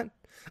believe that?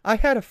 I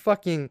had a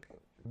fucking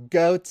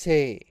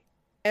goatee.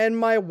 And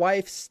my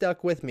wife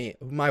stuck with me.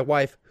 My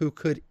wife, who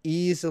could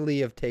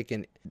easily have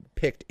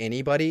picked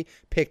anybody,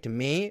 picked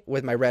me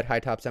with my red high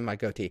tops and my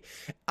goatee.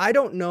 I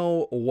don't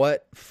know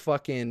what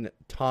fucking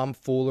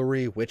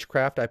tomfoolery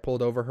witchcraft I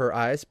pulled over her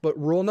eyes, but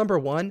rule number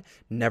 1,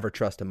 never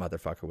trust a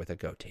motherfucker with a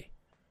goatee.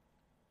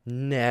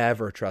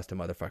 Never trust a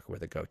motherfucker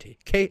with a goatee.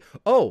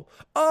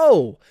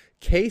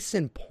 Case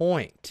in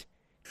point.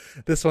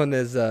 This one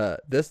is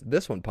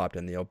this one popped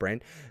in the old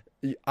brain.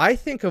 I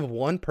think of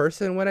one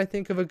person when I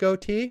think of a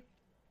goatee.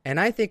 And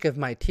I think of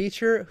my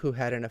teacher who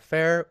had an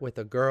affair with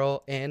a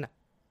girl in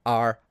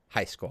our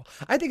high school.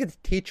 I think of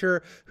the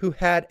teacher who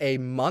had a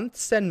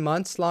months and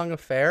months long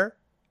affair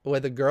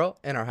with a girl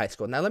in our high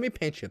school. Now, let me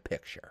paint you a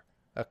picture,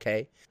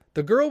 okay?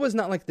 The girl was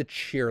not like the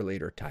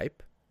cheerleader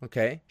type,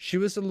 okay? She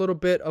was a little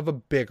bit of a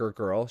bigger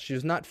girl. She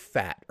was not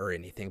fat or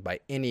anything by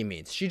any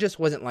means. She just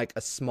wasn't like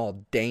a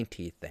small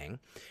dainty thing.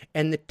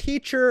 And the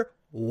teacher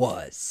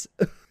was.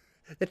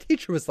 The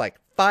teacher was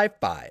like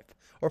 5'5"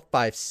 or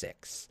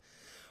 5'6".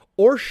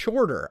 Or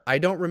shorter. I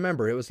don't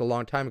remember. It was a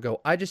long time ago.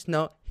 I just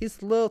know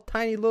he's a little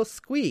tiny little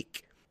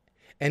squeak.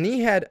 And he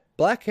had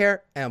black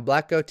hair and a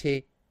black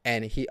goatee.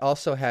 And he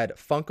also had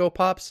Funko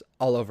Pops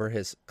all over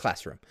his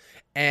classroom.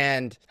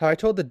 And have I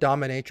told the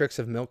dominatrix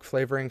of milk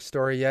flavoring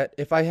story yet?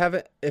 If I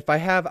have,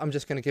 I'm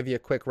just going to give you a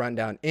quick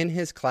rundown. In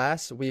his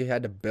class, we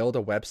had to build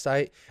a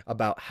website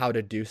about how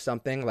to do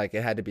something. Like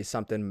it had to be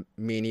something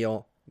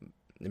menial,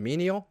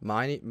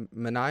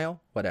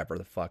 whatever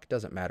the fuck,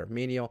 doesn't matter.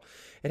 Menial.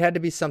 It had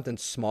to be something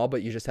small,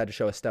 but you just had to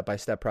show a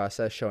step-by-step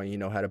process showing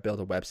how to build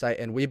a website.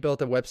 And we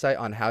built a website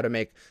on how to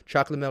make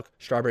chocolate milk,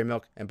 strawberry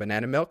milk, and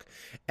banana milk.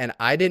 And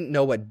I didn't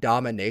know what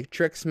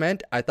dominatrix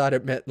meant. I thought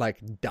it meant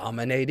like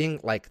dominating,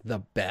 like the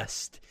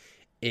best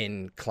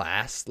in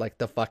class, like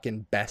the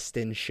fucking best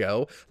in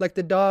show. Like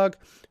the dog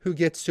who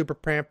gets super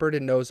pampered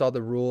and knows all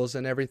the rules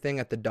and everything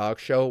at the dog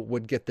show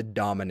would get the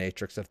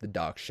dominatrix of the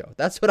dog show.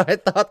 That's what I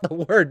thought the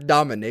word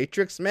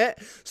dominatrix meant.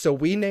 So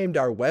we named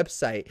our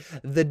website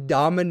the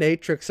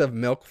Dominatrix of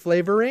Milk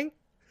Flavoring.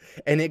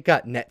 And it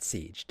got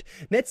net-sieged.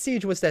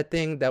 Net-siege was that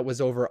thing that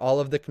was over all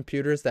of the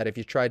computers that if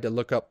you tried to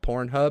look up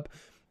Pornhub,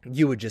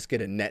 you would just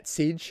get a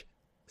net-siege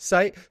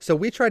site. So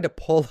we tried to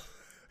pull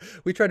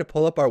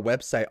up our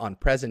website on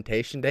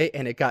presentation day,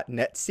 and it got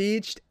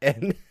net-sieged,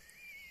 and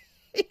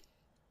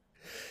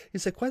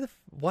he's like,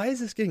 why is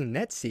this getting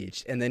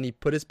net-sieged? And then he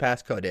put his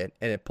passcode in,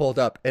 and it pulled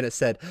up, and it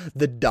said,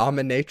 the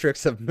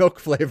dominatrix of milk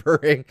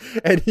flavoring,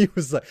 and he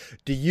was like,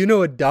 do you know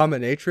what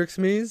dominatrix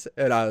means?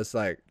 And I was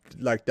like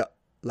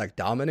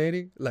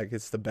dominating? Like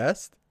it's the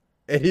best?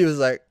 And he was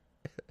like,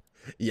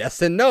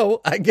 yes and no,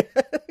 I guess.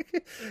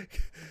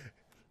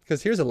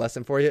 Because here's a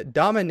lesson for you.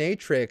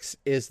 Dominatrix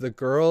is the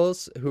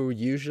girls who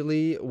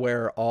usually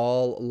wear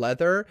all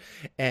leather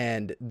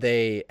and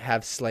they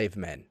have slave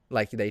men.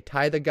 Like they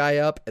tie the guy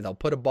up and they'll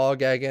put a ball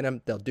gag in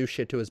him. They'll do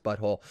shit to his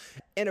butthole.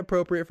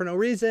 Inappropriate for no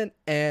reason.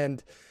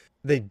 And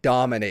they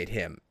dominate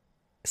him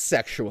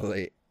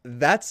sexually.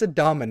 That's a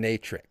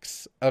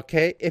dominatrix,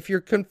 okay? If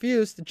you're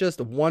confused, just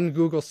one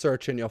Google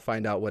search and you'll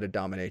find out what a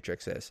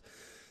dominatrix is.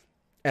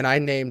 And I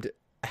named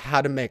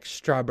how to make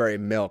strawberry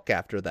milk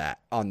after that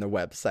on the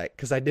website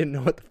because I didn't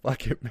know what the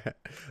fuck it meant.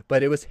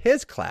 But it was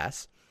his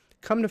class.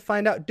 Come to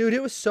find out, dude,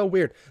 it was so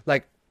weird.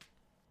 Like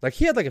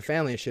he had like a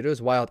family and shit. It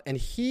was wild.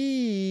 And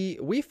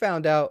we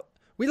found out,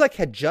 we like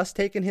had just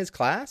taken his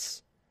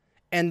class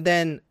and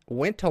then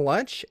went to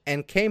lunch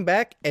and came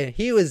back and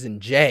he was in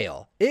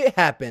jail. It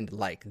happened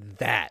like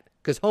that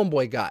because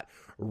homeboy got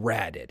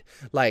ratted.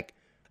 Like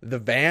the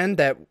van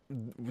that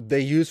they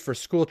use for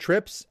school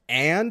trips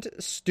and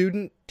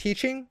student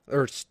teaching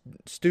or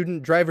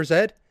student driver's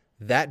ed,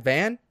 that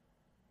van,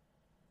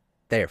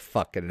 they're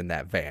fucking in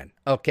that van.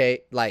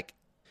 Okay, like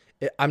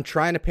I'm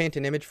trying to paint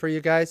an image for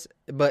you guys,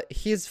 but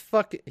he's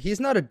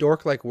not a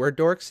dork like we're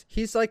dorks.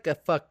 He's like a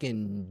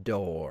fucking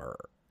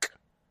dork.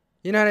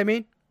 You know what I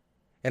mean?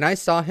 And I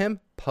saw him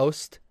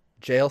post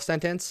jail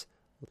sentence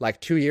like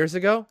 2 years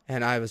ago,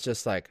 and I was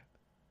just like,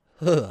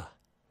 ugh.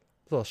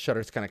 Little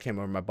shudders kind of came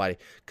over my body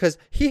because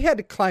he had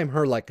to climb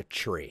her like a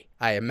tree,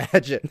 I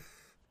imagine.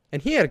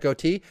 And he had a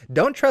goatee.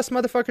 Don't trust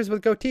motherfuckers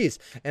with goatees.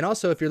 And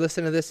also, if you're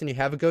listening to this and you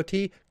have a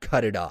goatee,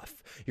 cut it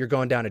off. You're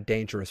going down a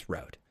dangerous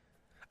road.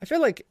 I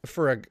feel like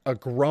for a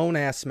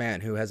grown-ass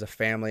man who has a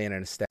family and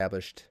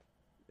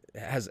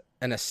has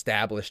an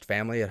established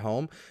family at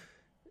home,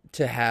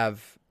 to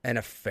have an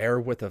affair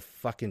with a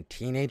fucking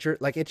teenager,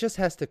 like it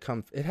has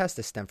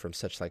to stem from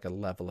such like a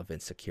level of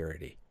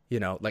insecurity, you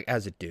know, like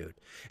as a dude.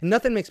 And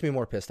nothing makes me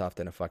more pissed off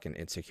than a fucking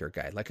insecure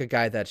guy, like a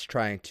guy that's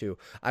trying to,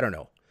 I don't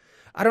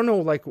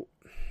know, like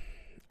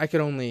I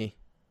can only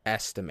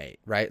estimate,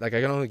 right? Like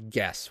I can only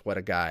guess what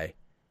a guy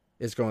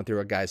is going through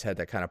a guy's head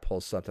that kind of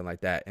pulls something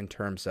like that in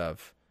terms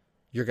of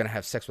you're going to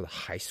have sex with a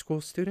high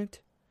school student.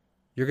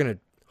 You're going to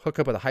hook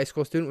up with a high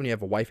school student when you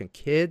have a wife and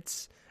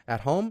kids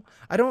at home.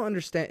 I don't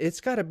understand. It's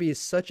got to be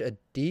such a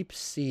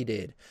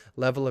deep-seated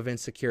level of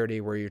insecurity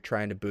where you're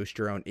trying to boost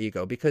your own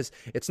ego because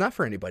it's not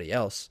for anybody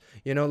else.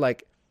 You know,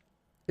 like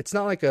it's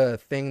not like a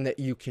thing that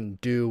you can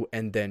do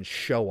and then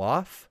show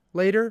off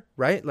later,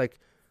 right? Like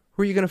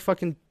who are you going to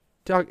fucking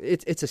talk?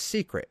 It's a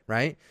secret,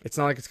 right? It's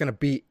not like it's going to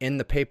be in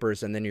the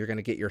papers and then you're going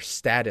to get your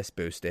status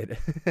boosted.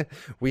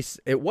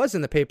 It was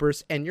in the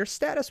papers and your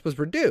status was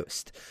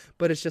reduced.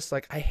 But it's just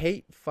like, I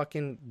hate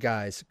fucking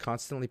guys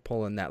constantly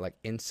pulling that like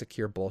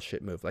insecure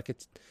bullshit move. Like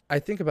I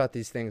think about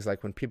these things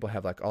like when people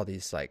have like all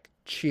these like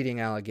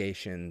cheating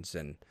allegations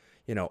and,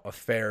 you know,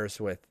 affairs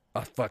with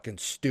a fucking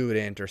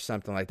student or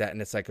something like that.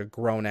 And it's like a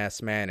grown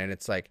ass man. And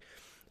it's like,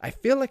 I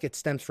feel like it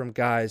stems from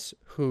guys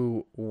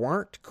who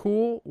weren't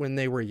cool when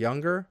they were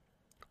younger,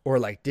 or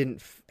like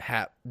didn't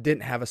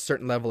have a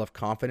certain level of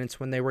confidence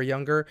when they were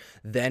younger,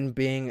 then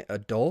being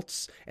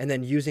adults and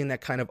then using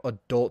that kind of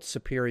adult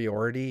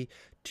superiority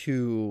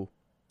to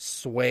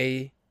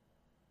sway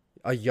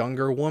a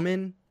younger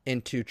woman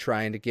into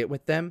trying to get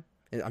with them.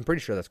 I'm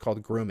pretty sure that's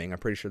called grooming. I'm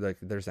pretty sure that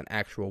there's an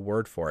actual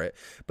word for it,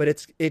 but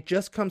it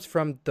just comes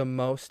from the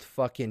most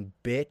fucking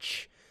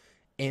bitch,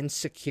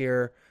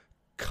 insecure,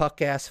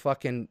 cuck-ass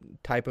fucking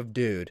type of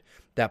dude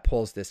that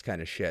pulls this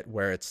kind of shit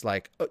where it's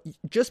like,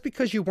 just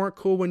because you weren't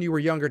cool when you were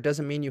younger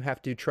doesn't mean you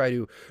have to try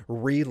to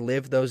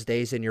relive those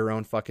days in your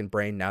own fucking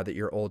brain now that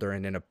you're older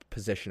and in a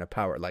position of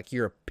power. Like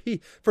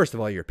first of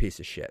all, you're a piece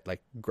of shit.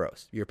 Like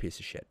gross. You're a piece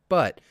of shit.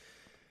 But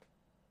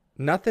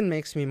nothing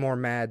makes me more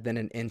mad than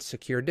an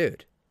insecure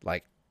dude.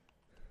 Like,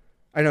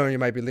 I know you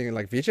might be thinking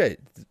like, VJ,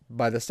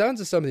 by the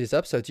sounds of some of these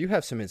episodes, you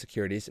have some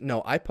insecurities.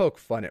 No, I poke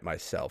fun at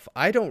myself.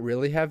 I don't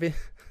really have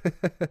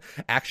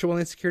actual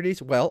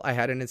insecurities. Well, I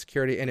had an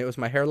insecurity and it was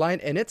my hairline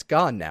and it's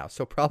gone now.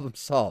 So problem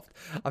solved.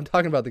 I'm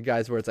talking about the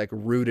guys where it's like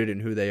rooted in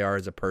who they are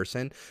as a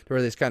person, to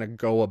where they just kind of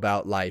go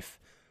about life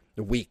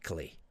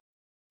weakly.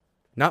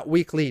 Not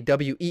weekly,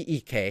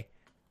 W-E-E-K,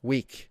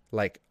 weak,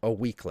 like a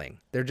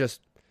weakling.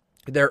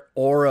 Their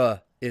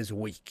aura is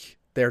weak.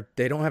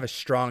 They don't have a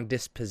strong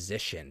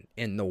disposition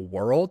in the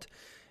world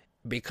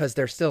because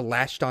they're still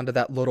latched onto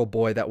that little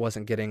boy that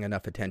wasn't getting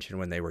enough attention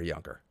when they were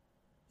younger.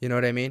 You know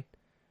what I mean?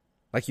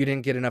 Like you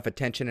didn't get enough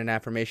attention and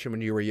affirmation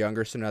when you were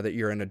younger, so now that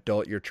you're an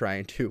adult, you're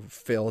trying to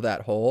fill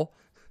that hole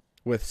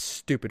with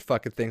stupid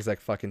fucking things like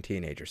fucking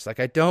teenagers. Like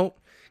I don't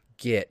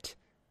get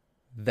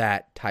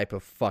that type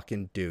of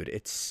fucking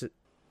dude.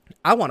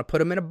 I want to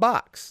put him in a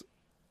box.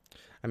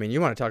 I mean,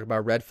 you want to talk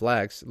about red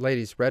flags.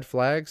 Ladies, red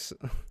flags...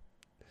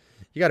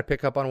 You got to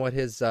pick up on what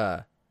his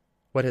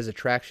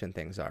attraction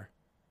things are,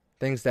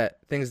 things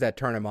that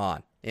turn him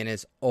on in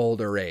his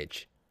older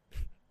age.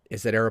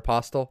 Is it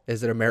Aeropostale?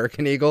 Is it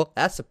American Eagle?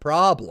 That's a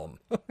problem.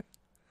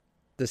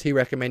 Does he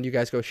recommend you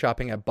guys go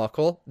shopping at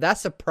Buckle?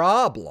 That's a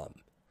problem.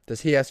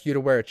 Does he ask you to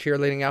wear a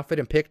cheerleading outfit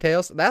and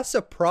pigtails? That's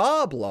a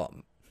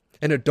problem.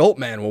 An adult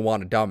man will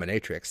want a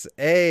dominatrix.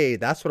 Hey,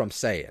 that's what I'm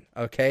saying.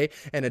 Okay,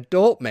 an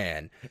adult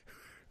man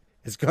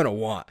is going to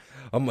want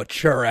a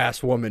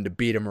mature-ass woman to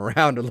beat him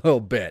around a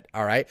little bit,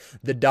 all right?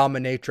 The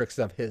dominatrix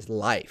of his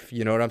life,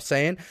 you know what I'm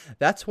saying?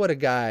 That's what a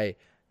guy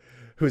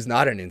who's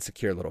not an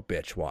insecure little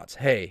bitch wants.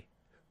 Hey,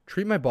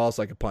 treat my balls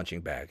like a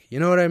punching bag. You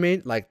know what I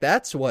mean? Like,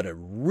 that's what a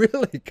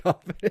really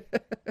confident.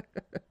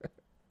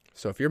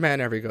 So if your man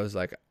ever goes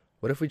like,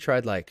 what if we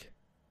tried like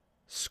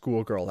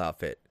schoolgirl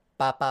outfit?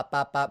 Bop, bop,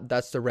 bop, bop.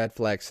 That's the red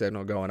flag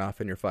signal going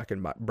off in your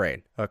fucking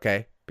brain.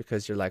 Okay?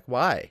 Because you're like,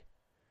 why?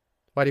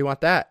 Why do you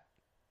want that?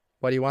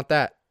 Why do you want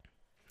that?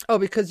 Oh,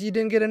 because you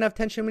didn't get enough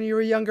attention when you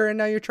were younger and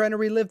now you're trying to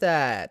relive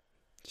that.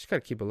 Just got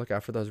to keep a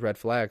lookout for those red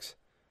flags.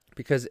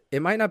 Because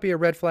it might not be a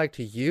red flag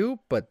to you,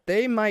 but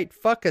they might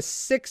fuck a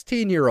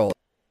 16-year-old.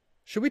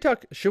 Should we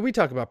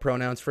talk about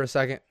pronouns for a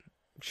second?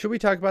 Should we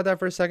talk about that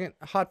for a second?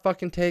 Hot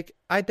fucking take.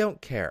 I don't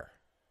care.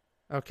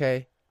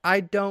 Okay?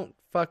 I don't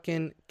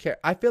fucking care.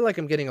 I feel like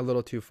I'm getting a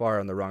little too far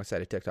on the wrong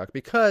side of TikTok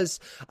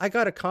because I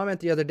got a comment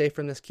the other day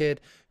from this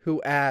kid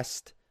who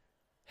asked,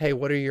 hey,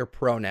 what are your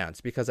pronouns?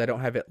 Because I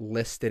don't have it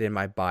listed in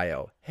my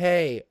bio.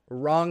 Hey,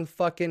 wrong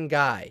fucking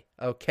guy.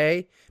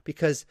 Okay?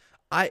 Because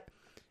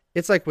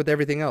it's like with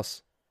everything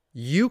else.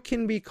 You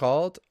can be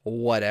called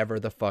whatever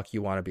the fuck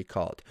you want to be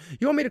called.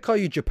 You want me to call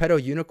you Geppetto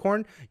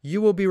Unicorn?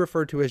 You will be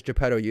referred to as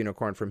Geppetto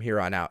Unicorn from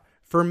here on out.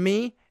 For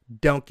me,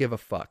 don't give a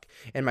fuck.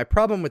 And my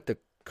problem with the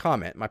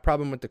comment, my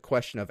problem with the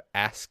question of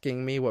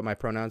asking me what my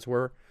pronouns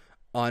were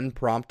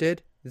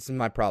unprompted, this is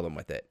my problem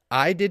with it.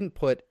 I didn't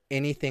put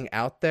anything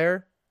out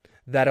there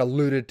that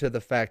alluded to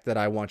the fact that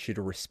I want you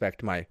to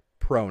respect my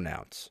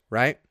pronouns,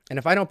 right? And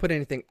if I don't put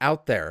anything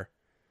out there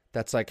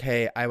that's like,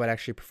 hey, I would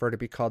actually prefer to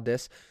be called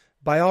this,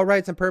 by all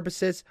rights and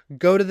purposes,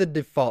 go to the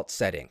default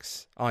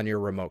settings on your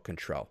remote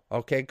control.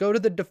 Okay, go to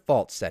the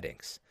default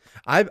settings.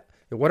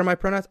 What are my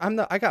pronouns?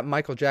 I got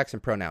Michael Jackson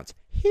pronouns.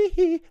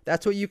 He.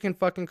 That's what you can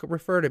fucking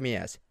refer to me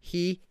as.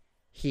 He.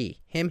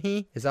 Him,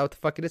 he. Is that what the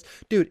fuck it is?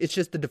 Dude, it's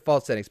just the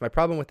default settings. My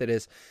problem with it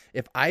is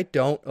if I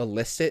don't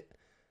elicit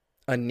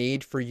a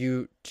need for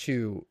you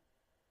to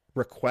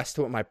request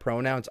what my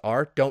pronouns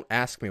are, don't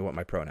ask me what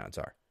my pronouns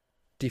are.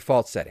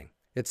 Default setting.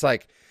 It's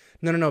like,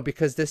 no,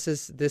 because this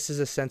is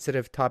a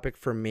sensitive topic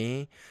for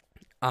me.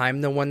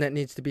 I'm the one that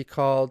needs to be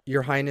called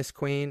Your Highness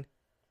Queen.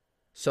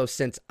 So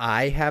since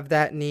I have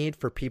that need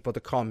for people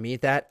to call me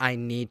that, I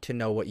need to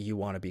know what you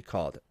want to be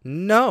called.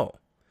 No,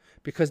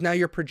 because now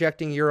you're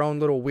projecting your own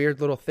little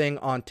weird little thing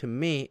onto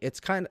me. It's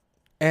kind of,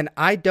 and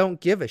I don't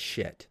give a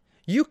shit.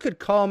 You could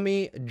call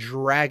me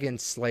Dragon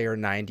Slayer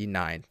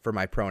 99 for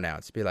my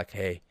pronouns. Be like,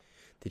 hey,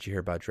 did you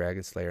hear about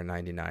Dragon Slayer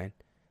 99?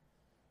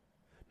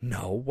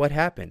 No, what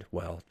happened?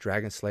 Well,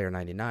 Dragon Slayer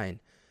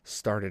 99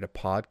 started a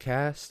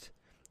podcast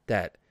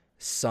that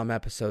some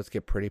episodes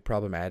get pretty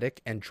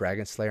problematic, and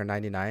Dragon Slayer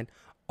 99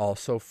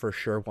 also for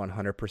sure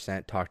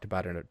 100% talked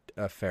about an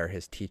affair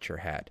his teacher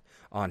had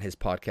on his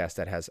podcast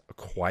that has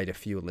quite a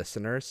few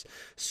listeners.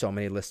 So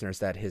many listeners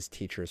that his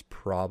teacher's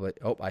probably...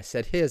 Oh, I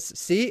said his.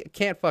 See?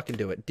 Can't fucking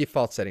do it.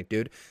 Default setting,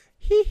 dude.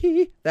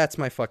 Hee. That's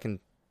my fucking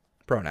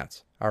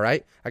pronouns. All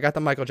right? I got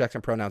the Michael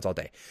Jackson pronouns all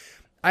day.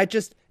 I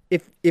just...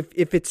 If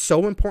it's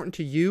so important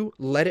to you,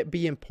 let it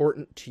be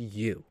important to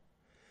you.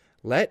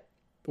 Let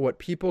what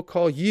people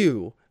call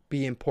you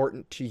be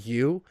important to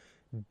you.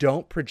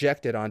 Don't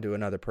project it onto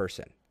another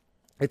person.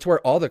 It's where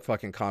all the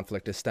fucking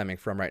conflict is stemming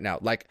from right now.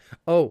 Like,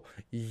 oh,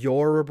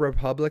 you're a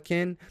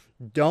Republican?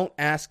 Don't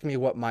ask me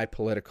what my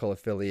political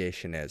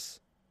affiliation is.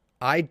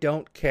 I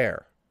don't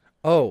care.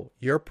 Oh,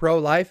 you're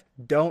pro-life?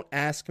 Don't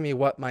ask me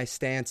what my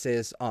stance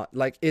is on.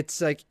 Like, it's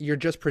like you're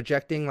just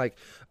projecting like,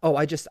 oh,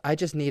 I just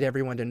need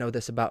everyone to know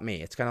this about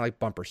me. It's kind of like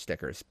bumper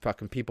stickers.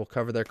 Fucking people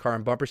cover their car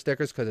in bumper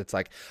stickers because it's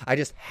like, I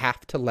just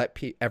have to let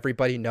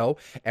everybody know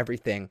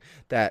everything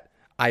that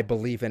I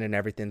believe in and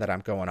everything that I'm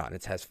going on.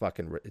 It has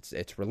fucking,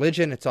 it's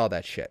religion. It's all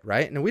that shit,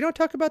 right? And we don't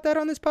talk about that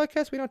on this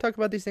podcast. We don't talk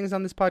about these things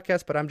on this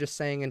podcast, but I'm just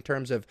saying in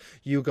terms of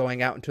you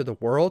going out into the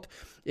world,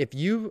 if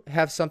you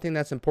have something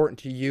that's important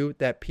to you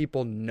that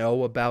people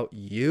know about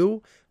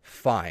you,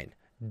 fine.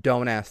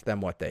 Don't ask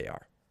them what they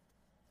are.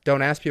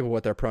 Don't ask people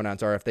what their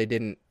pronouns are if they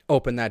didn't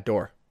open that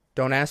door.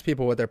 Don't ask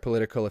people what their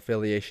political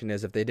affiliation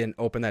is if they didn't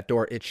open that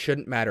door. It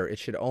shouldn't matter. It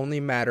should only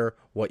matter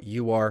what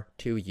you are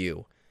to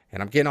you.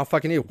 And I'm getting all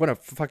fucking... What a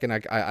fucking...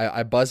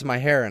 I buzz my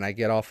hair and I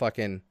get all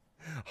fucking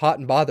hot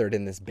and bothered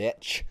in this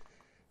bitch.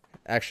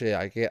 Actually,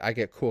 I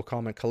get cool,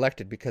 calm, and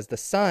collected because the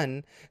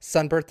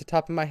sunburnt the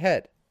top of my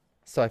head.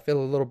 So I feel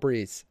a little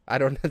breeze. I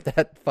don't know if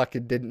that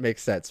fucking didn't make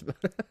sense.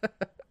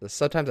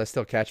 Sometimes I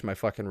still catch my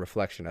fucking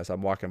reflection as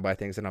I'm walking by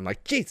things and I'm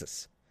like,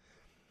 Jesus.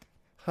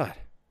 Huh.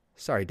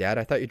 Sorry, Dad.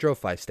 I thought you drove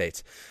 5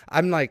 states.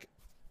 I'm like,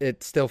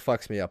 it still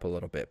fucks me up a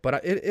little bit.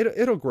 But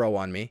it'll grow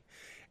on me.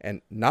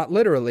 And not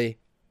literally...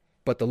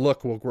 but the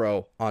look will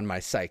grow on my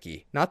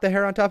psyche. Not the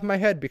hair on top of my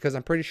head, because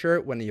I'm pretty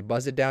sure when you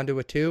buzz it down to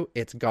a 2,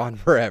 it's gone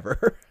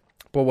forever.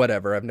 But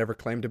whatever, I've never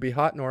claimed to be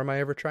hot, nor am I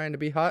ever trying to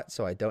be hot,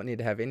 so I don't need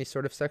to have any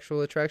sort of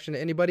sexual attraction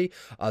to anybody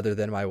other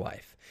than my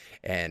wife.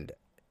 And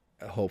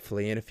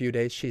hopefully in a few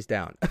days, she's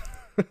down.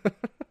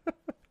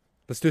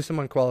 Let's do some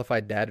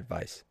unqualified dad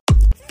advice.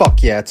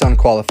 Fuck yeah, it's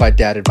unqualified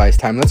dad advice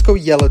time. Let's go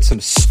yell at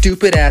some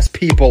stupid-ass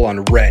people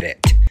on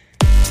Reddit.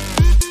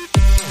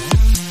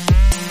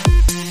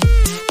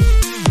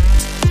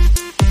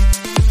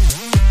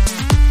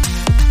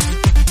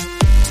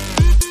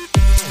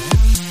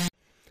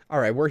 All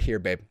right, we're here,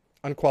 babe.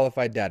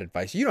 Unqualified dad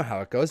advice. You know how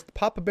it goes.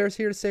 Papa Bear's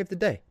here to save the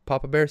day.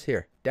 Papa Bear's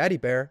here. Daddy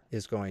Bear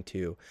is going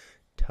to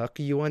tuck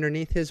you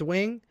underneath his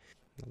wing.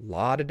 A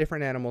lot of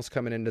different animals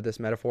coming into this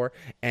metaphor,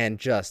 and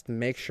just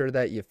make sure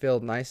that you feel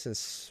nice and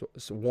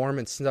warm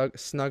and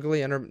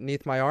snuggly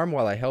underneath my arm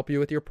while I help you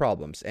with your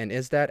problems. And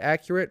is that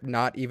accurate?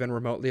 Not even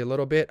remotely a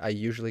little bit. I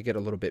usually get a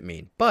little bit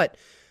mean, but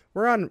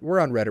we're on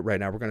Reddit right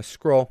now. We're going to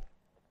scroll.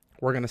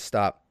 We're going to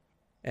stop.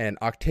 And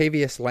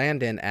Octavius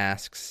Landon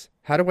asks,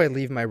 how do I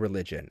leave my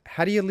religion?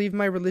 How do you leave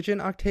my religion,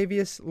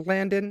 Octavius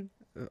Landon?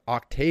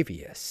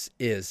 Octavius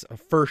is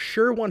for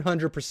sure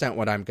 100%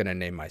 what I'm going to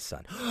name my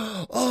son.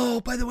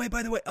 Oh, by the way,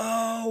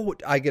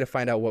 I get to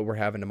find out what we're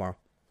having tomorrow.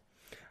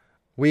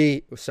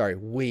 We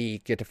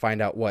get to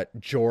find out what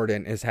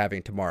Jordan is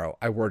having tomorrow.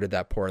 I worded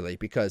that poorly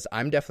because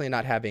I'm definitely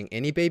not having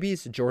any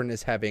babies. Jordan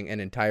is having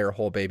an entire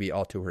whole baby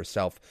all to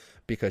herself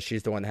because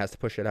she's the one that has to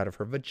push it out of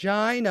her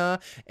vagina,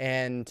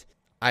 and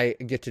I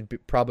get to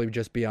probably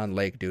just be on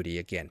leg duty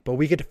again. But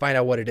we get to find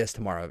out what it is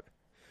tomorrow.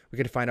 We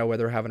get to find out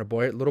whether we're having a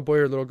little boy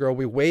or little girl.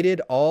 We waited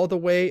all the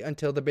way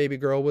until the baby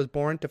girl was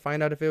born to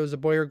find out if it was a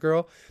boy or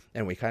girl.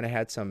 And we kind of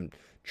had some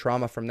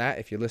trauma from that.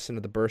 If you listen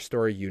to the birth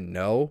story, you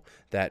know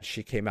that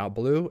she came out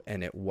blue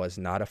and it was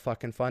not a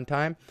fucking fun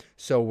time.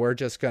 So we're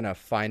just going to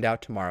find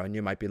out tomorrow. And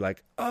you might be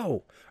like,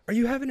 oh, are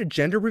you having a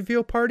gender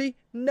reveal party?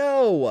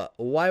 No.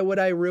 Why would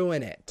I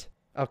ruin it?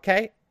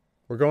 Okay.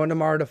 We're going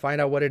tomorrow to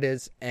find out what it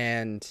is.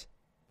 And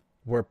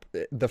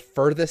the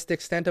furthest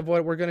extent of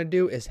what we're going to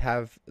do is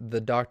have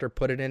the doctor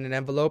put it in an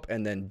envelope,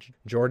 and then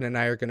Jordan and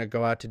I are going to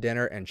go out to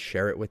dinner and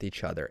share it with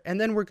each other. And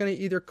then we're going to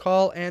either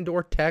call and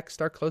or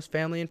text our close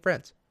family and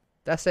friends.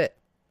 That's it.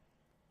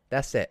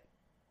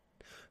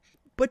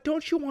 But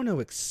don't you want to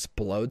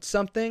explode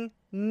something?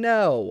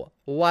 No.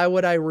 Why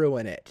would I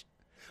ruin it?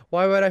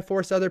 Why would I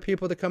force other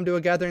people to come to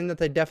a gathering that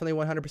they definitely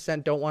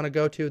 100% don't want to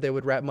go to? They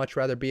would much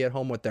rather be at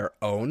home with their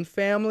own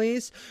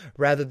families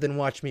rather than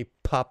watch me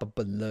pop a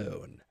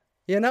balloon.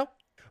 You know?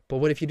 But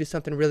what if you do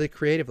something really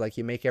creative, like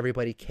you make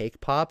everybody cake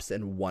pops,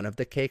 and one of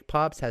the cake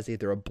pops has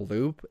either a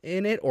blue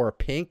in it or a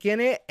pink in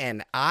it,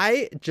 and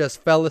I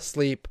just fell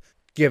asleep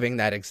giving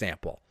that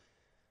example.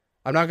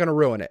 I'm not going to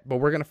ruin it, but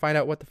we're going to find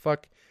out what the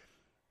fuck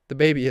the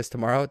baby is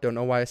tomorrow. Don't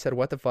know why I said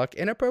what the fuck.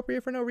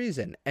 Inappropriate for no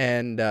reason.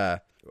 And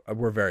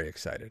we're very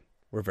excited.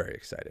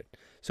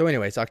 So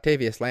anyways,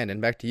 Octavius Landon,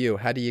 back to you.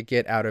 How do you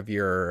get out of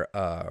your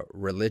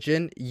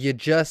religion? You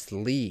just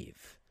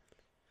leave.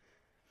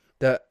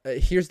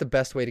 Here's the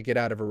best way to get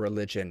out of a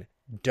religion.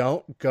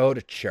 Don't go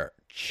to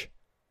church.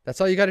 That's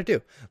all you got to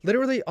do.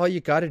 Literally, all you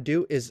got to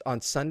do is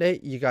on Sunday,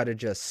 you got to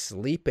just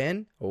sleep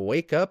in,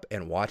 wake up,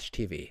 and watch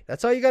TV.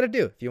 That's all you got to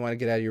do if you want to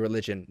get out of your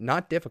religion.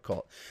 Not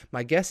difficult.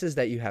 My guess is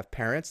that you have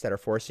parents that are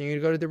forcing you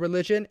to go to the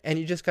religion, and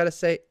you just got to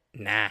say,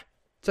 nah.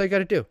 That's all you got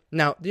to do.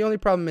 Now, the only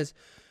problem is,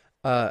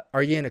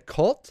 are you in a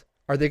cult?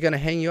 Are they going to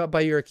hang you up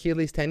by your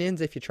Achilles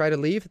tendons if you try to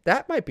leave?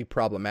 That might be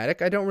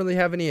problematic. I don't really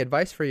have any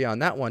advice for you on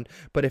that one.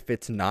 But if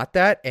it's not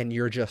that and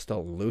you're just a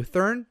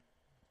Lutheran,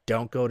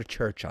 don't go to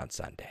church on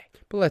Sunday.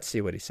 But let's see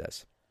what he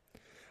says.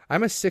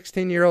 I'm a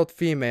 16-year-old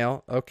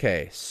female.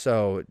 Okay,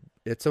 so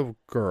it's a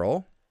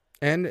girl.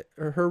 And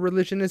her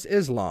religion is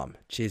Islam.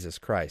 Jesus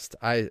Christ.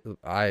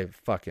 I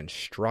fucking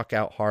struck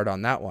out hard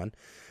on that one.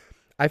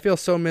 I feel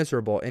so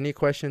miserable. Any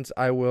questions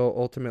I will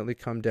ultimately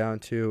come down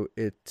to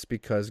it's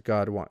because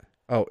God wants...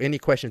 Oh, any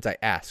questions I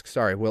ask,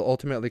 will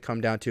ultimately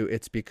come down to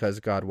it's because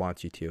God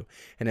wants you to.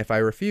 And if I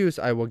refuse,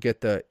 I will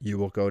get the you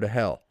will go to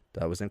hell.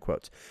 That was in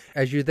quotes.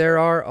 There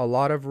are a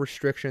lot of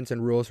restrictions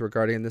and rules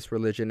regarding this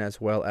religion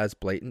as well as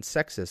blatant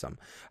sexism.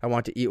 I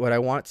want to eat what I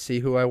want, see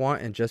who I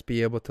want, and just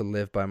be able to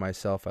live by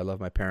myself. I love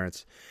my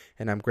parents,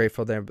 and I'm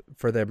grateful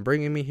for them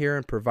bringing me here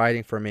and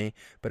providing for me.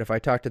 But if I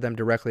talk to them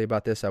directly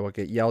about this, I will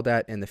get yelled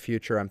at. In the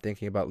future, I'm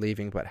thinking about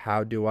leaving, but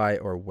how do I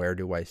or where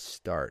do I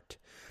start?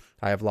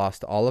 I have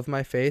lost all of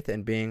my faith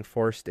in being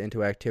forced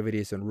into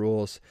activities and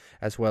rules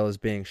as well as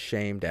being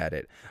shamed at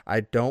it. I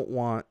don't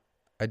want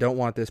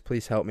this.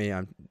 Please help me.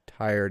 I'm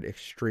tired,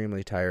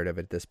 extremely tired of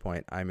it at this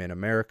point. I'm in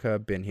America,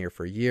 been here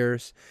for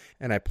years,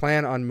 and I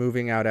plan on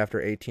moving out after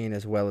 18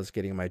 as well as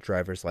getting my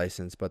driver's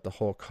license. But the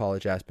whole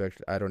college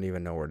aspect, I don't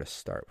even know where to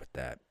start with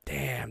that.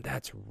 Damn,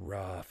 that's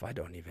rough. I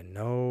don't even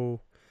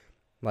know.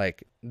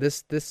 Like,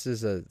 this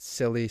is a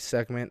silly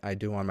segment I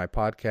do on my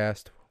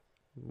podcast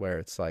where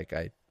it's like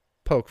I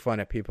poke fun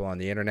at people on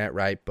the internet,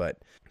 right?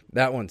 But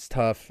that one's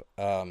tough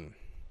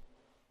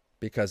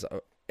because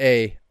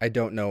I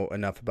don't know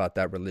enough about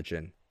that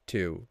religion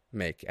to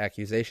make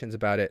accusations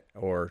about it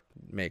or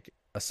make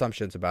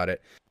assumptions about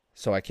it.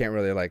 So I can't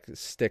really like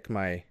stick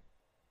my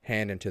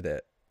hand into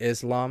the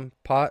Islam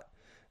pot.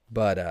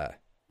 But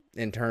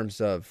in terms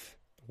of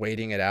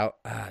waiting it out,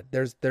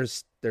 there's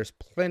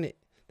plenty.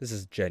 This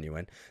is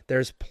genuine.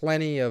 There's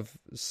plenty of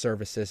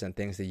services and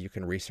things that you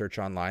can research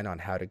online on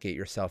how to get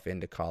yourself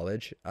into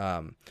college.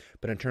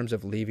 But in terms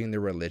of leaving the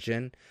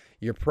religion,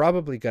 you're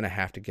probably going to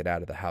have to get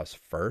out of the house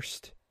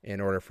first in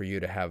order for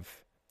you to have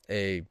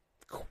a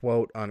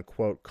quote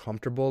unquote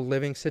comfortable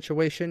living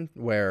situation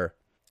where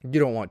you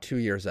don't want 2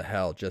 years of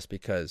hell just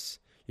because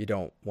you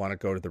don't want to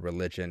go to the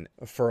religion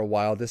for a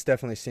while. This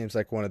definitely seems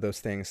like one of those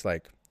things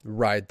like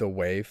ride the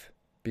wave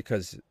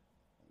because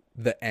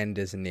the end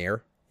is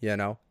near, you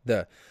know,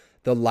 the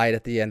light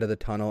at the end of the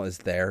tunnel is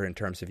there in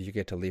terms of you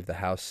get to leave the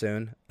house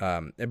soon.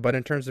 But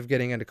in terms of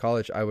getting into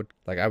college, I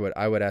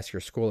would ask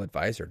your school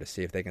advisor to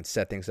see if they can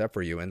set things up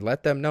for you and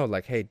let them know,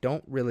 like, hey,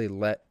 don't really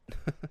let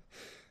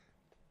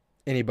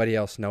anybody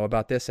else know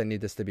about this. I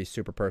need this to be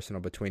super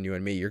personal between you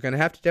and me. You're going to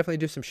have to definitely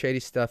do some shady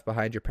stuff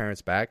behind your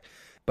parents' back.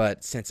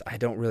 But since I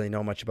don't really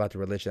know much about the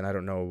religion, I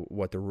don't know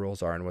what the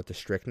rules are and what the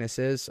strictness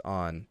is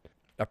on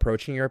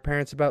approaching your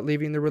parents about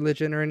leaving the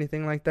religion or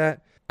anything like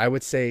that. I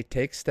would say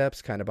take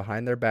steps kind of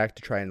behind their back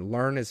to try and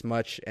learn as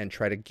much and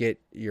try to get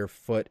your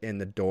foot in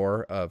the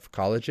door of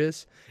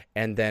colleges.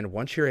 And then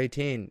once you're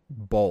 18,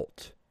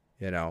 bolt,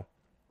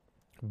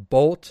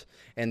 bolt.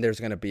 And there's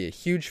going to be a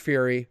huge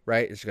fury,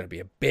 right? There's going to be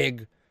a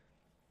big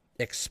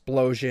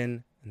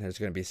explosion and there's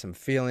going to be some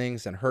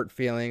feelings and hurt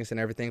feelings and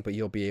everything, but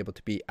you'll be able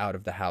to be out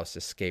of the house,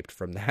 escaped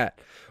from that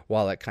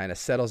while it kind of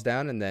settles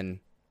down. And then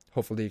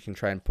hopefully you can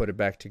try and put it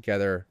back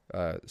together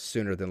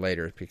sooner than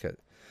later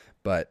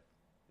but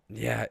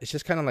yeah, it's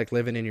just kind of like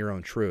living in your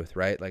own truth,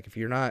 right? Like if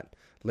you're not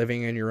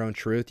living in your own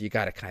truth, you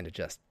got to kind of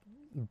just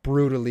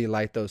brutally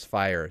light those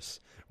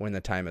fires when the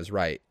time is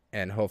right.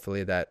 And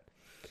hopefully that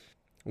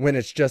when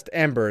it's just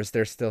embers,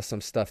 there's still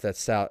some stuff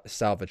that's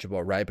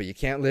salvageable, right? But you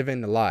can't live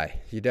in a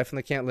lie. You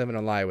definitely can't live in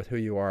a lie with who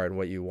you are and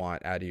what you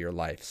want out of your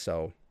life.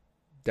 So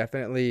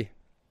definitely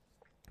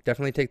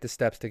take the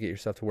steps to get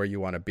yourself to where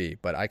you want to be.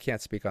 But I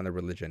can't speak on the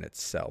religion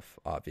itself,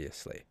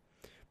 obviously.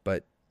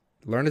 But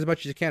learn as much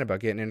as you can about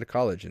getting into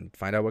college and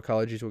find out what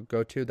colleges you would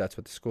go to. That's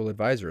what the school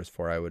advisor is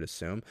for, I would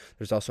assume.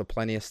 There's also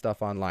plenty of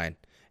stuff online,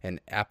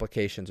 and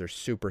applications are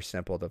super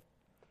simple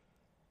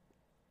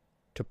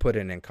to put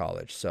in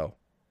college. So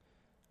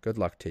good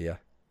luck to you.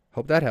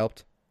 Hope that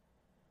helped.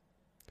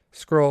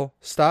 Scroll.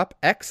 Stop.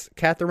 X.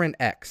 Catherine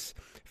X.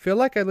 Feel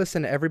like I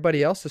listen to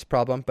everybody else's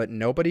problem, but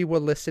nobody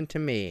will listen to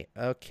me.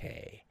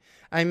 Okay.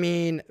 I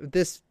mean,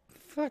 this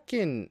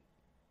fucking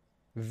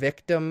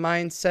victim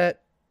mindset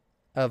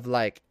of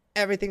like,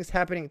 everything's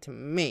happening to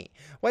me.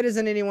 Why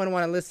doesn't anyone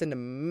want to listen to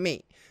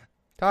me?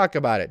 Talk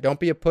about it.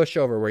 Don't be a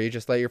pushover where you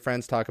just let your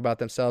friends talk about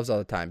themselves all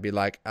the time. Be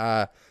like,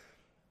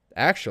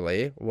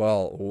 actually,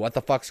 well, what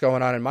the fuck's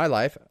going on in my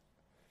life?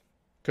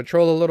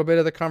 Control a little bit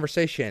of the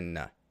conversation.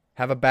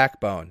 Have a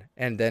backbone.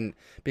 And then,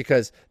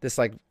 because this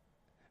like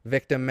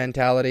victim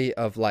mentality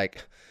of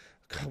like,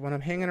 God, when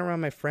I'm hanging around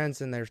my friends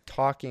and they're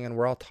talking and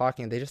we're all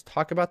talking, they just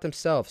talk about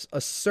themselves.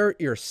 Assert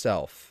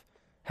yourself.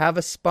 Have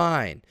a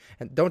spine,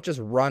 and don't just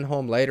run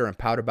home later and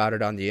pout about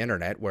it on the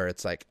internet where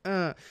it's like,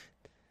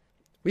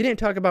 we didn't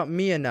talk about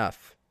me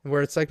enough.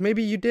 Where it's like,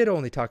 maybe you did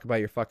only talk about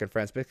your fucking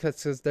friends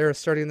because they're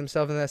asserting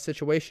themselves in that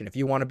situation. If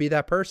you want to be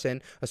that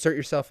person, assert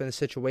yourself in the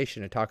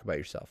situation and talk about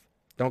yourself.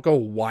 Don't go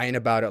whine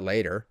about it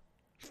later.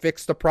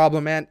 Fix the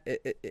problem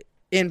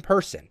in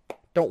person.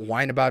 Don't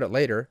whine about it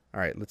later.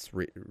 All right, let's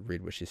read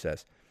what she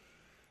says.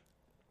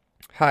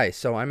 Hi,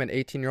 so I'm an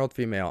 18-year-old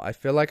female. I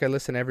feel like I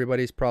listen to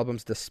everybody's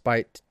problems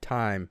despite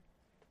time,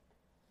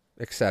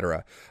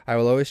 etc. I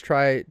will always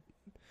try...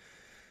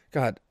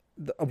 God,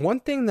 one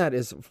thing that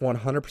is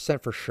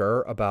 100% for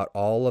sure about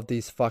all of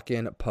these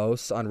fucking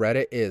posts on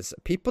Reddit is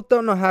people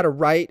don't know how to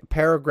write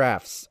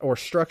paragraphs or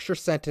structure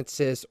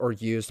sentences or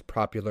use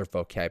popular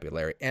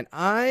vocabulary. And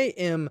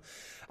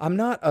I'm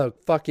not a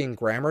fucking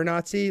grammar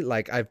Nazi.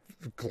 Like, I've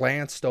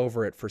glanced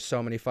over it for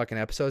so many fucking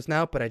episodes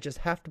now, but I just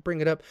have to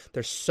bring it up.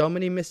 There's so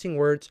many missing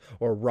words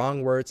or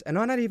wrong words, and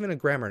I'm not even a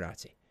grammar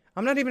Nazi.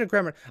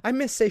 I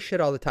miss-say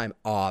shit all the time.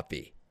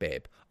 Obvi,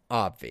 babe.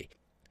 Obvi.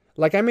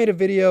 Like, I made a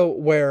video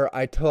where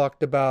I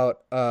talked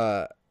about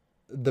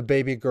the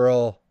baby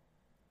girl,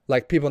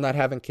 like people not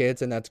having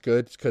kids, and that's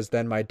good because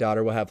then my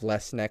daughter will have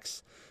less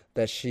necks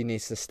that she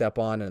needs to step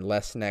on and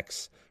less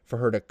necks for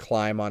her to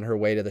climb on her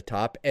way to the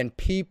top. And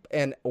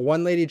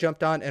one lady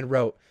jumped on and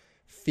wrote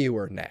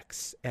fewer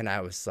necks. And I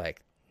was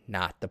like,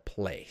 not the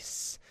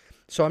place.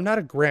 So I'm not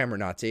a grammar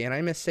Nazi, and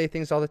I missay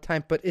things all the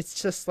time, but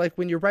it's just like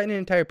when you're writing an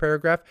entire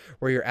paragraph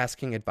where you're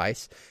asking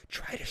advice,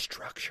 try to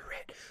structure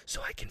it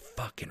so I can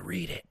fucking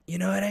read it. You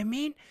know what I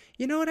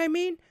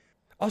mean?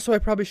 Also, I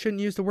probably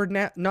shouldn't use the word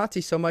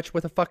Nazi so much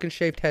with a fucking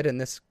shaved head and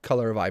this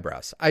color of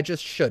eyebrows. I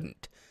just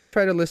shouldn't.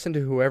 Try to listen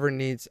to whoever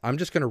needs. I'm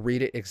just going to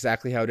read it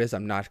exactly how it is.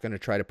 I'm not going to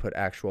try to put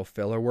actual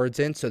filler words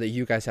in so that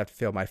you guys have to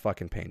feel my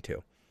fucking pain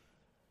too.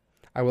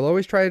 I will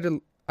always try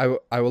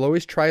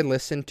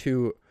listen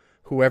to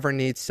whoever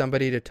needs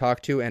somebody to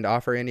talk to and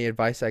offer any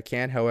advice I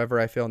can. However,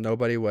 I feel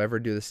nobody will ever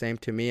do the same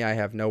to me. I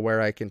have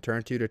nowhere I can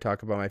turn to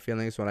talk about my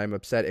feelings when I'm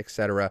upset,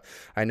 etc.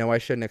 I know I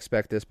shouldn't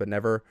expect this, but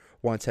never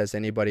once has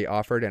anybody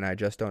offered, and I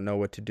just don't know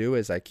what to do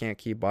as I can't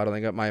keep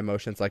bottling up my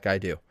emotions like I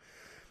do.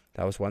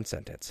 That was one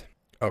sentence.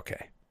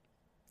 Okay.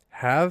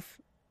 Have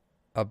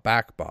a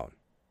backbone.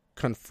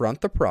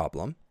 Confront the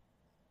problem.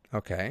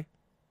 Okay.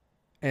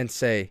 And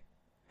say,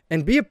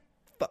 and be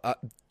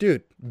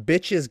dude,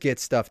 bitches get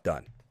stuff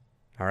done.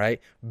 All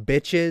right?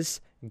 Bitches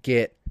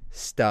get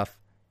stuff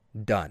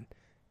done.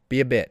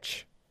 Be a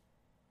bitch.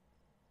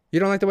 You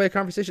don't like the way a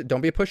conversation,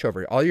 don't be a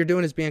pushover. All you're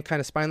doing is being kind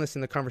of spineless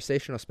in the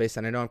conversational space.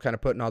 And I know I'm kind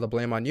of putting all the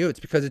blame on you. It's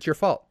because it's your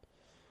fault.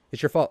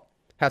 It's your fault.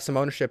 Have some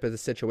ownership of the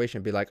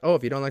situation. Be like, oh,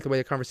 if you don't like the way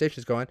the conversation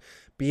is going,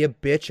 be a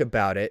bitch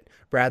about it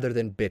rather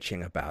than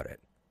bitching about it.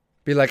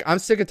 Be like, I'm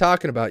sick of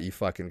talking about you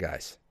fucking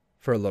guys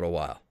for a little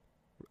while.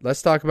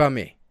 Let's talk about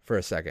me for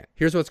a second.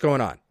 Here's what's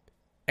going on.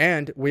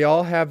 And we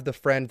all have the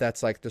friend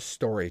that's like the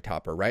story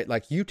topper, right?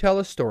 Like you tell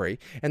a story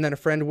and then a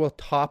friend will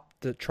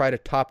try to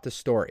top the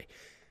story.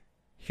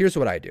 Here's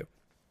what I do.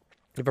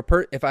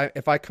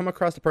 If I come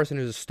across a person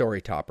who's a story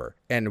topper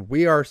and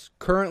we are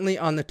currently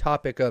on the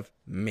topic of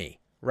me,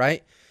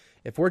 right?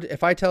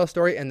 If I tell a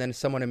story and then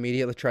someone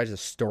immediately tries to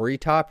story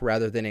top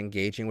rather than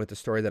engaging with the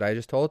story that I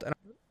just told, and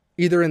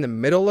either in the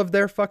middle of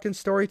their fucking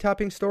story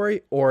topping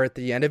story or at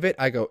the end of it,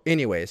 I go,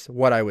 anyways,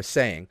 what I was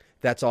saying,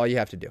 that's all you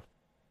have to do.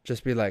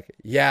 Just be like,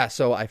 yeah,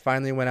 so I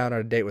finally went out on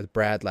a date with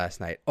Brad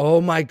last night. Oh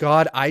my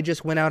God, I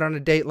just went out on a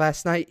date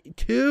last night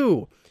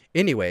too.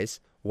 Anyways,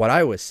 what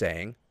I was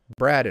saying,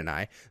 Brad and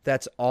I,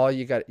 that's all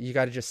you got. You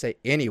got to just say,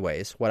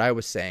 anyways, what I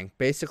was saying,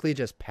 basically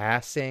just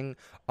passing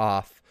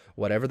off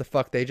whatever the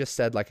fuck they just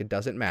said like it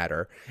doesn't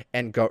matter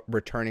and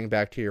returning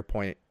back to your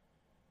point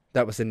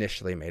that was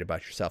initially made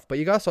about yourself. But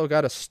you also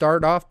got to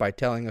start off by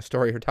telling a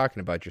story or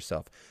talking about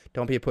yourself.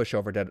 Don't be a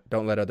pushover.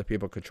 Don't let other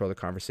people control the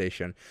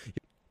conversation.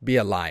 Be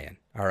a lion,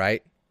 all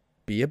right?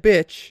 Be a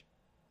bitch.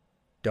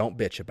 Don't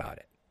bitch about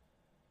it.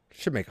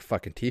 Should make a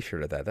fucking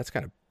t-shirt of that. That's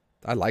kind of,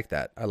 I like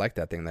that. I like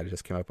that thing that I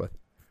just came up with.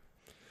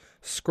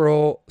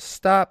 Scroll,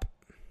 stop.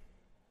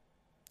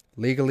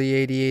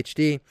 Legally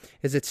ADHD.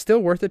 Is it still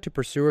worth it to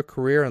pursue a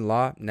career in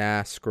law?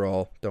 Nah,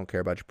 scroll. Don't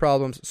care about your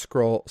problems.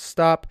 Scroll,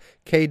 stop.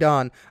 K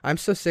Don. I'm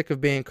so sick of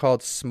being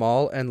called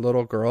small and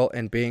little girl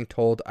and being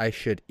told I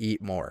should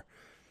eat more.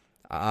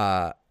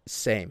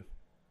 Same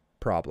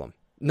problem.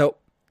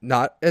 Nope,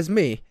 not as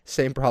me.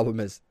 Same problem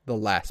as the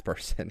last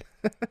person.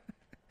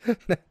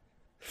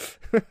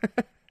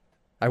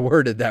 I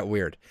worded that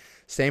weird.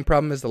 Same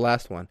problem as the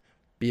last one.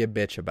 Be a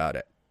bitch about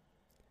it.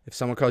 If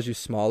someone calls you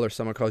small or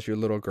someone calls you a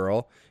little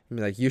girl, and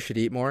be like, you should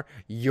eat more,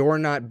 you're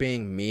not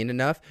being mean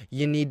enough.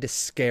 You need to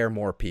scare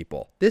more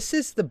people. I'm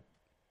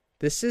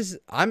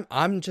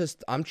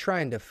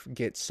trying to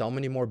get so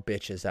many more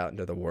bitches out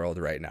into the world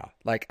right now.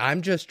 Like,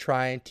 I'm just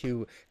trying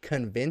to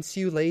convince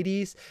you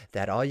ladies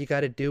that all you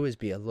got to do is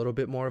be a little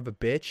bit more of a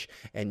bitch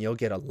and you'll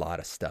get a lot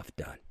of stuff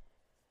done.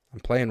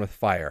 I'm playing with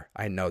fire.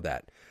 I know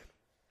that.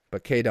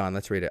 But K-Don,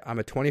 let's read it. I'm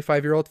a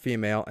 25-year-old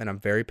female, and I'm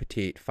very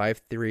petite,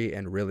 5'3",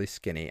 and really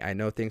skinny. I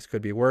know things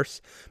could be worse,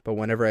 but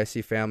whenever I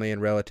see family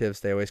and relatives,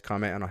 they always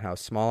comment on how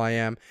small I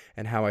am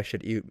and how I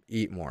should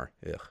eat more.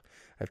 Ugh.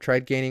 I've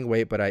tried gaining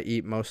weight, but I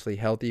eat mostly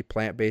healthy,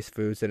 plant-based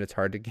foods, and it's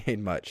hard to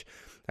gain much.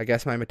 I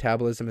guess my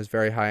metabolism is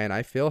very high, and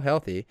I feel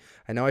healthy.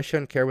 I know I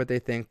shouldn't care what they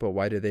think, but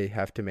why do they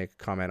have to make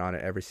a comment on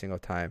it every single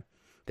time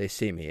they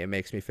see me? It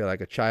makes me feel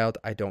like a child.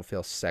 I don't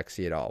feel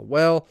sexy at all.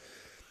 Well,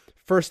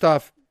 first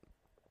off,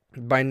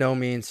 by no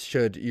means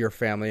should your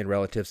family and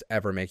relatives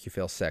ever make you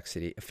feel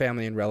sexy.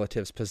 Family and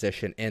relatives'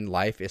 position in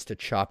life is to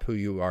chop who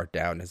you are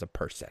down as a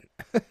person.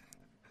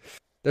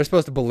 They're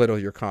supposed to belittle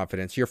your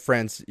confidence. Your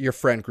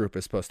friend group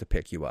is supposed to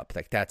pick you up.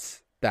 Like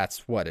that's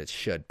what it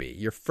should be.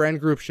 Your friend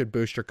group should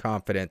boost your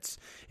confidence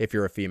if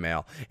you're a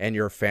female, and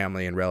your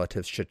family and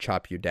relatives should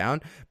chop you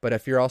down. But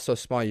if you're also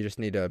small, you just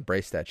need to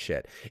embrace that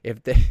shit.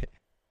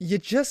 You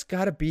just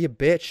got to be a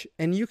bitch,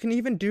 and you can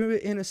even do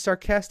it in a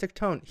sarcastic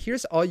tone.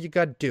 Here's all you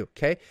got to do,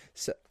 okay?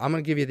 So I'm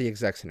going to give you the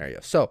exact scenario.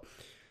 So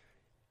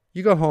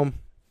you go home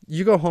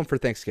for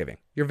Thanksgiving.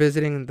 You're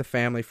visiting the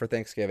family for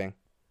Thanksgiving,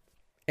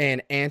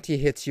 and auntie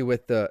hits you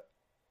with the,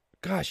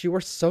 gosh, you are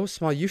so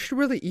small. You should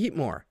really eat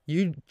more.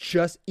 You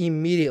just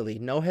immediately,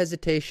 no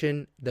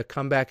hesitation, the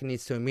comeback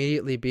needs to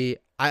immediately be,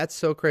 that's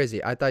so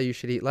crazy. I thought you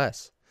should eat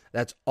less.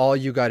 That's all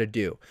you got to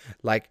do.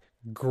 Like,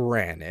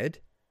 granted,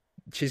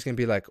 she's going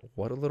to be like,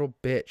 what a little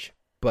bitch.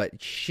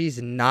 But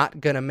she's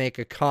not going to make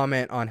a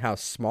comment on how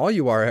small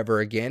you are ever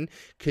again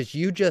because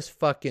you just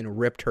fucking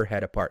ripped her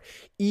head apart.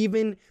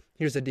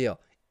 Here's the deal.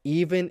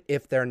 Even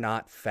if they're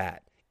not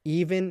fat,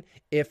 even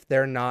if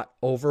they're not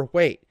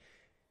overweight,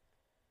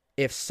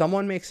 if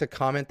someone makes a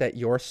comment that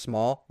you're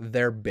small,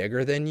 they're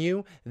bigger than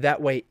you.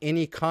 That way,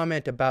 any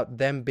comment about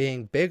them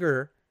being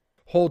bigger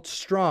holds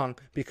strong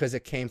because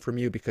it came from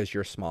you because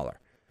you're smaller.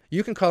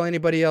 You can call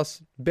anybody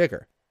else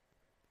bigger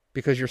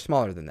because you're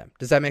smaller than them.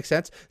 Does that make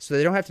sense? So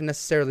they don't have to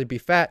necessarily be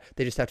fat.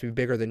 They just have to be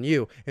bigger than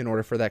you in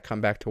order for that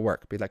comeback to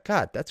work. Be like,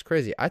 God, that's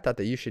crazy. I thought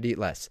that you should eat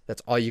less.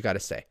 That's all you got to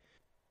say.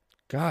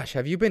 Gosh,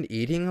 have you been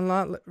eating a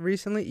lot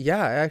recently?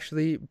 Yeah,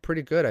 actually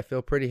pretty good. I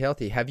feel pretty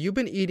healthy. Have you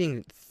been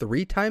eating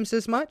 3 times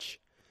as much?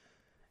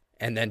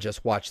 And then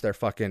just watch their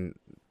fucking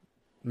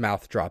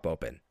mouth drop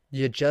open.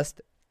 You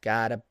just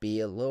got to be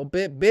a little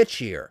bit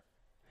bitchier.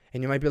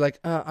 And you might be like,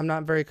 I'm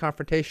not very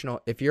confrontational.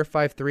 If you're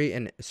 5'3"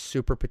 and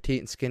super petite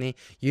and skinny,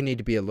 you need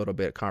to be a little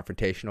bit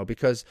confrontational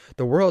because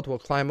the world will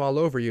climb all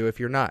over you if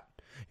you're not.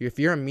 If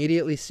you're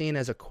immediately seen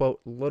as a, quote,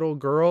 little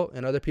girl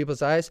in other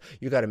people's eyes,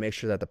 you got to make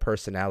sure that the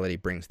personality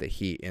brings the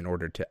heat in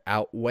order to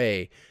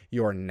outweigh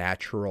your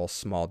natural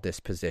small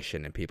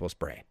disposition in people's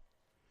brain.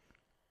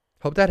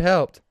 Hope that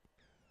helped.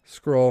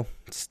 Scroll.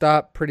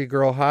 Stop, pretty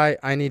girl. Hi,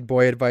 I need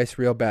boy advice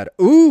real bad.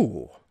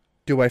 Ooh.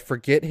 Do I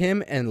forget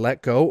him and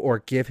let go or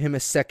give him a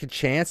second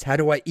chance? How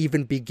do I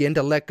even begin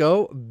to let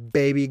go?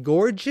 Baby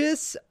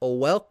gorgeous,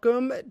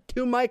 welcome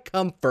to my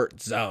comfort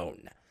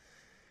zone.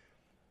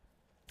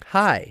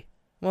 Hi.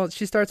 Well,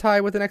 she starts hi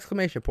with an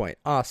exclamation point.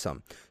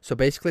 Awesome. So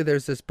basically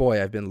there's this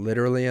boy I've been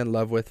literally in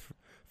love with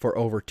for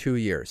over 2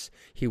 years.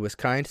 He was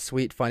kind,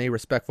 sweet, funny,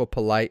 respectful,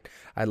 polite.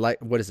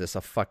 What is this,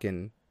 a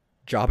fucking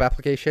job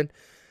application?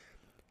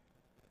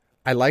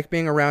 I like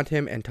being around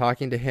him and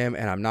talking to him,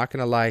 and I'm not going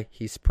to lie,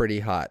 he's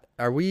pretty hot.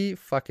 Are we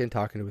fucking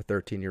talking to a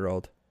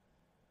 13-year-old?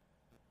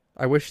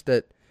 I wish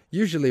that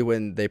usually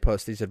when they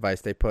post these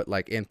advice, they put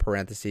like in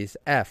parentheses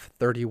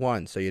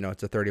F31, so you know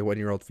it's a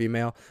 31-year-old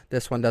female.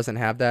 This one doesn't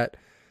have that.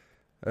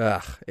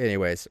 Ugh.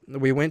 Anyways,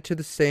 we went to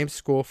the same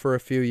school for a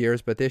few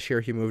years, but this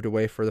year he moved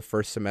away for the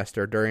first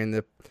semester. During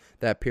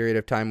that period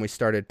of time, we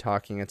started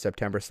talking in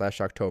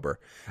September/October.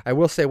 I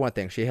will say one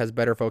thing. She has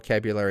better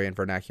vocabulary and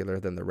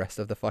vernacular than the rest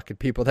of the fucking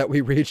people that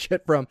we read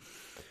shit from.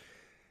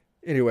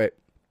 Anyway,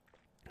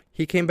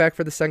 he came back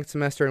for the second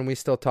semester and we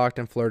still talked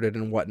and flirted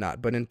and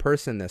whatnot, but in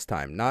person this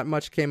time. Not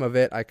much came of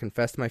it. I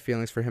confessed my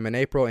feelings for him in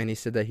April and he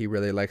said that he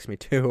really likes me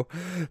too.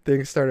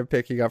 Things started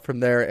picking up from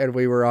there and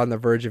we were on the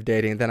verge of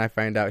dating. Then I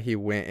find out he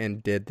went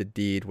and did the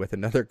deed with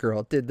another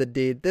girl. Did the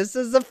deed. This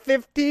is a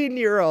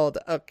 15-year-old.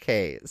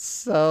 Okay,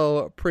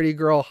 so pretty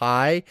girl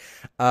hi.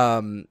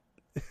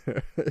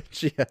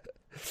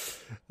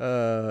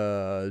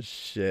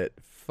 Shit.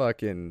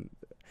 Fucking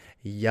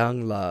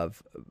young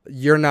love.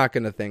 You're not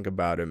going to think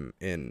about him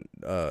in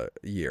a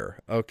year.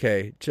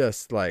 Okay.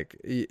 Just like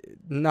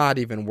not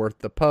even worth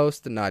the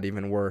post, not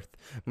even worth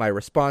my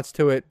response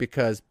to it,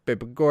 because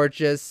baby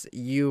gorgeous,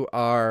 you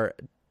are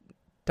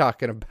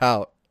talking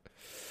about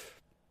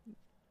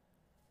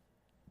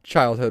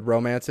childhood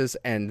romances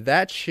and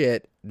that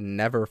shit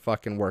never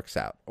fucking works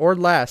out or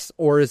lasts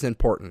or is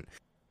important.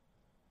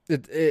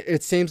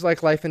 It seems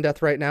like life and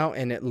death right now,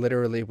 and it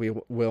literally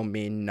will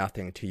mean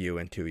nothing to you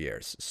in 2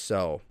 years.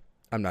 So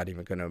I'm not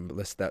even going to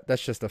list that.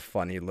 That's just a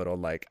funny little,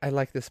 like, I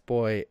like this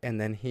boy, and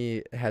then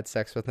he had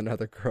sex with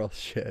another girl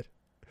shit.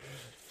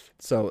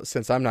 So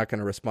since I'm not going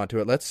to respond to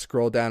it, let's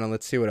scroll down and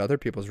let's see what other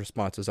people's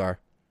responses are.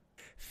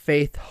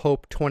 Faith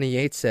Hope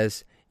 28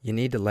 says, you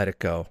need to let it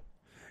go.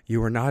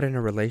 You are not in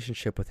a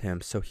relationship with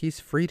him, so he's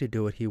free to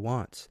do what he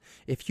wants.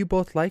 If you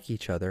both like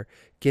each other,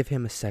 give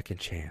him a second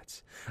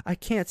chance. I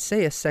can't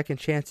say a second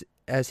chance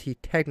as he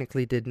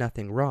technically did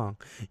nothing wrong.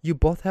 You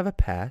both have a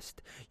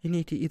past. You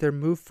need to either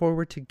move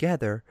forward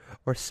together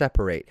or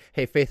separate.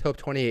 Hey, Faith Hope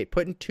 28,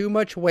 putting too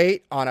much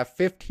weight on a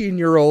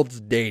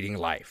 15-year-old's dating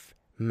life.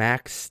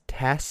 Max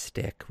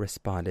Tastic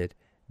responded,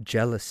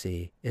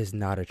 jealousy is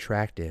not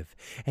attractive,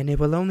 and it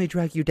will only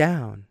drag you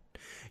down.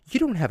 You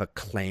don't have a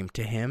claim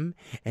to him,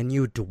 and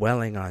you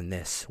dwelling on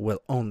this will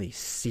only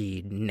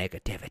seed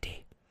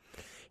negativity.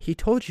 He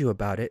told you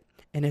about it,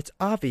 and it's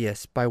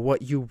obvious by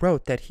what you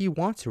wrote that he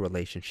wants a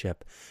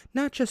relationship,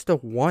 not just a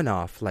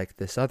one-off like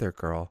this other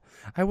girl.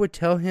 I would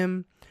tell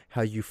him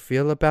how you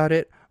feel about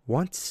it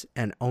once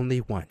and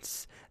only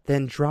once,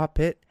 then drop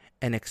it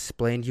and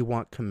explain you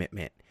want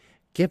commitment.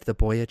 Give the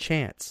boy a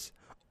chance.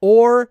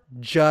 Or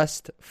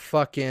just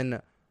fucking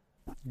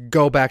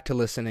go back to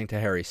listening to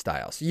Harry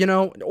Styles,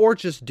 or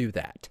just do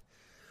that.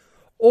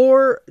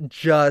 Or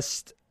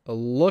just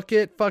look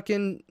at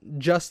fucking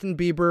Justin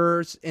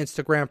Bieber's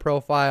Instagram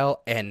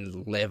profile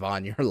and live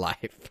on your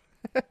life.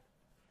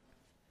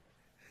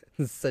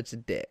 Such a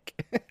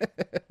dick.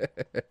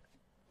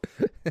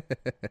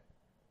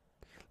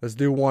 Let's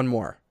do one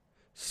more.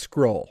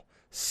 Scroll.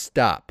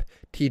 Stop.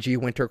 TG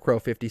Winter Crow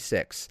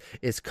 56.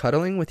 Is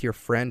cuddling with your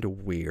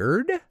friend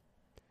weird?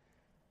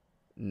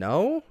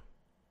 No.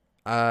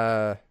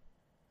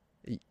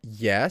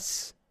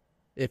 Yes,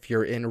 if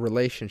you're in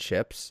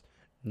relationships.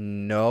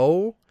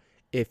 No,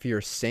 if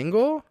you're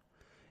single.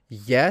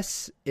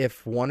 Yes,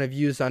 if one of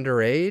you's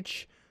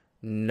underage.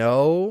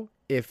 No,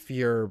 if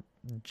you're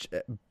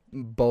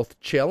both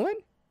chilling.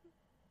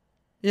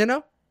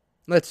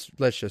 Let's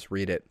just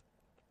read it.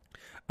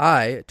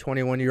 I,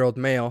 21-year-old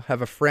male,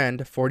 have a friend,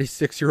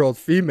 46-year-old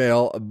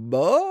female.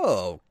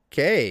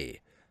 Okay.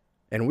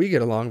 And we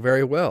get along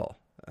very well.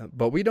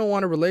 But we don't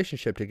want a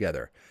relationship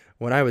together.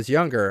 When I was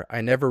younger,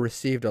 I never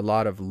received a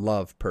lot of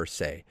love per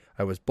se.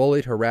 I was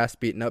bullied, harassed,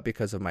 beaten up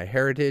because of my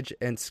heritage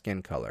and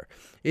skin color.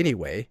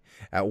 Anyway,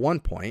 at one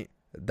point,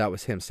 that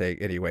was him saying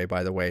anyway,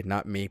 by the way,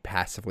 not me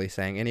passively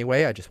saying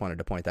anyway. I just wanted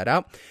to point that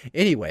out.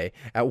 Anyway,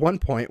 at one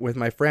point with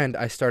my friend,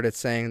 I started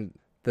saying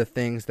the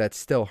things that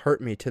still hurt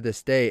me to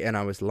this day, and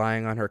I was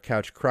lying on her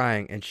couch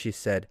crying, and she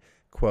said,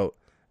 quote,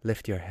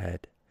 lift your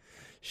head.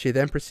 She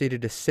then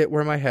proceeded to sit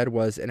where my head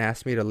was and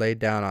asked me to lay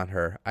down on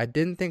her. I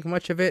didn't think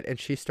much of it, and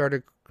she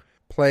started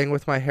playing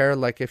with my hair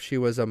like if she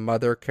was a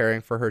mother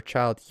caring for her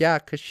child. Yeah,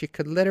 because she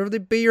could literally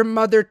be your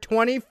mother,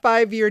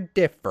 25-year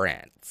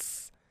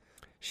difference.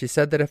 She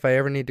said that if I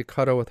ever need to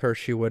cuddle with her,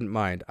 she wouldn't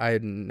mind. I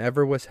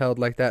never was held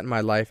like that in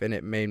my life, and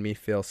it made me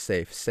feel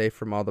safe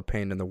from all the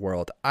pain in the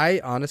world. I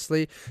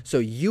honestly, so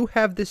you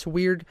have this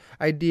weird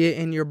idea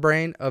in your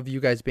brain of you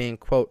guys being,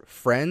 quote,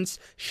 friends.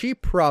 She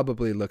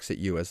probably looks at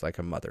you as like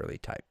a motherly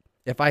type,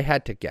 if I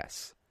had to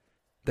guess,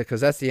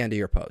 because that's the end of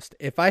your post.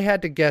 If I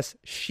had to guess,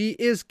 she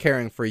is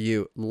caring for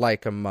you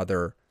like a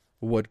mother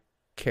would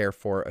care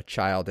for a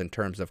child in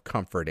terms of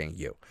comforting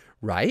you,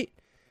 right?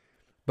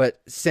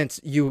 But since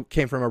you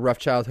came from a rough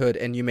childhood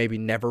and you maybe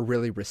never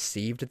really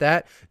received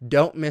that,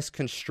 don't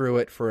misconstrue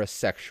it for a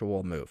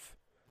sexual move,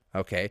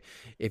 okay?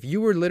 If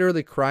you were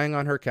literally crying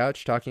on her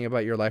couch talking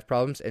about your life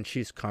problems and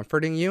she's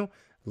comforting you,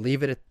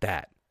 leave it at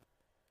that.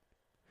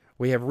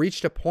 We have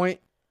reached a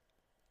point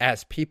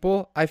as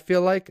people, I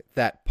feel like,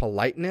 that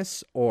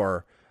politeness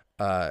or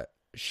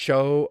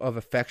show of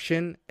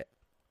affection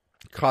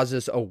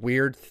causes a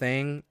weird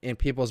thing in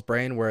people's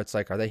brain where it's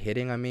like, are they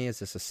hitting on me? Is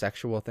this a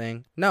sexual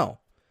thing? No.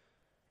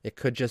 It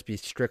could just be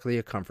strictly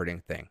a comforting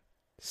thing.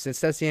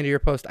 Since that's the end of your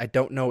post, I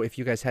don't know if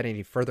you guys had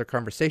any further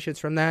conversations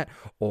from that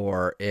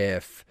or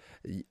if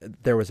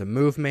there was a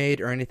move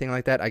made or anything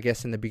like that. I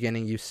guess in the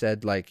beginning you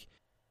said like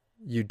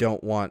you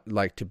don't want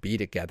like to be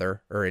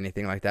together or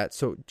anything like that.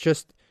 So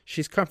just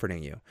she's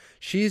comforting you.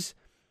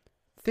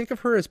 Think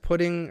of her as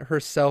putting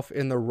herself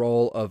in the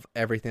role of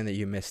everything that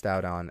you missed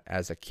out on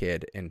as a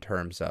kid in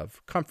terms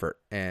of comfort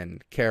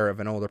and care of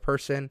an older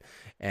person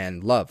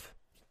and love,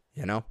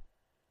 you know?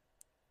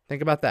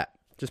 Think about that.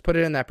 Just put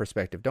it in that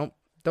perspective. Don't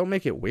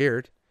make it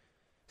weird,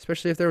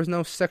 especially if there was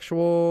no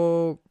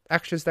sexual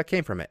actions that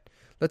came from it.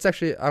 Let's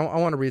actually, I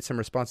want to read some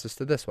responses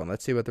to this one.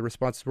 Let's see what the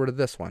responses were to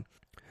this one.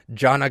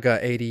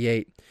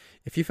 Jonaga88.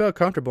 If you felt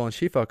comfortable and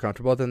she felt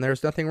comfortable, then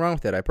there's nothing wrong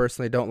with it. I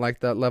personally don't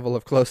like that level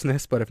of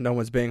closeness, but if no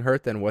one's being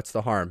hurt, then what's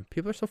the harm?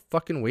 People are so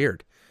fucking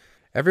weird.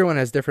 Everyone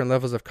has different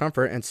levels of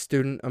comfort and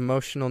student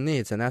emotional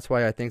needs, and that's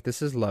why I think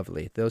this is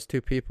lovely. Those two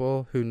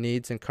people who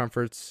needs and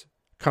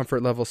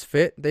comfort levels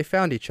fit, they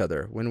found each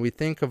other. When we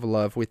think of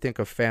love, we think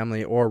of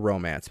family or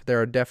romance. But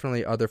there are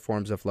definitely other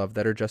forms of love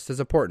that are just as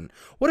important.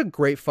 What a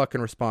great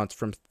fucking response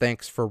from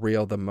Thanks for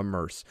Real, the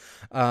Mummers.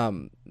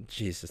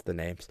 Jesus, the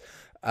names.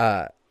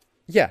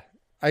 Yeah,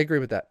 I agree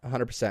with that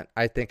 100%.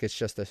 I think it's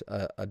just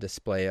a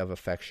display of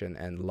affection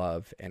and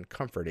love and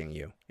comforting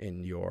you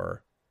in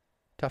your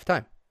tough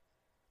time,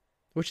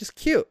 which is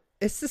cute.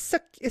 It's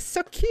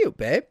so cute,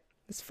 babe.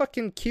 It's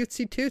fucking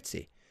cutesy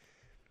tootsy.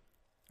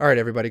 All right,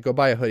 everybody, go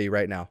buy a hoodie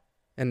right now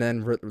and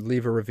then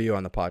leave a review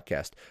on the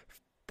podcast.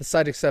 The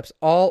site accepts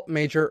all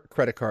major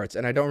credit cards,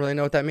 and I don't really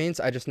know what that means.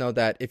 I just know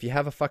that if you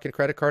have a fucking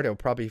credit card, it'll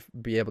probably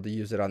be able to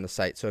use it on the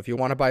site. So if you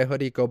want to buy a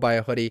hoodie, go buy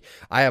a hoodie.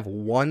 I have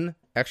 1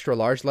 extra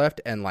large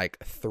left and like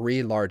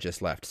 3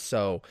 largest left.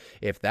 So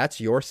if that's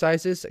your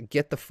sizes,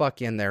 get the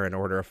fuck in there and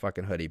order a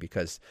fucking hoodie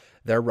because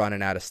they're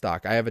running out of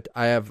stock. I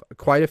have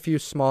quite a few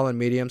small and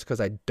mediums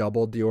because I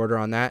doubled the order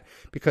on that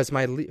because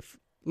my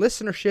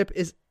listenership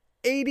is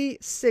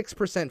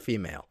 86%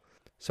 female.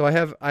 So I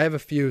have a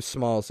few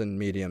smalls and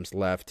mediums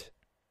left,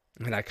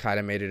 and I kind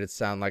of made it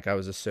sound like I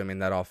was assuming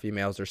that all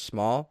females are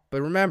small.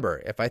 But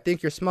remember, if I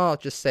think you're small,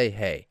 just say,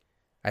 hey,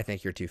 I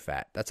think you're too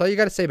fat. That's all you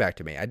got to say back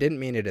to me. I didn't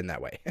mean it in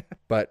that way.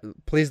 But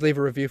please leave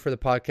a review for the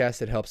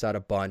podcast. It helps out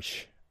a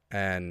bunch.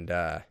 And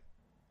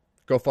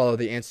go follow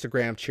the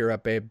Instagram, Cheer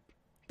Up Babe,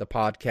 the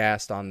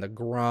podcast on the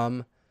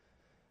Grum,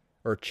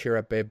 or Cheer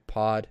Up Babe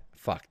Pod.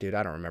 Fuck, dude,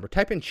 I don't remember.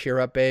 Type in Cheer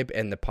Up Babe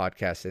and the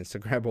podcast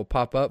Instagram will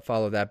pop up.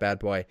 Follow that bad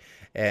boy.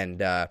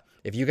 And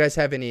if you guys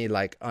have any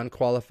like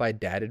unqualified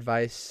dad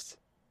advice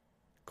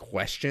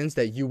questions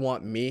that you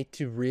want me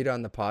to read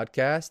on the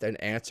podcast and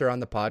answer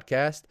on the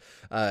podcast,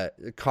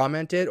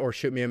 comment it or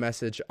shoot me a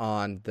message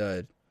on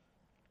the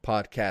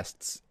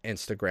podcast's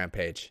Instagram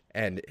page,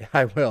 and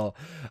I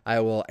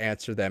will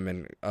answer them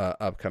in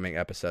upcoming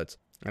episodes.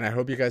 And I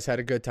hope you guys had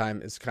a good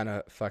time. It's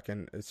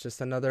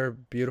just another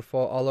beautiful,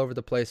 all over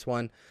the place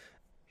one.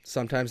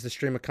 Sometimes the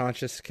stream of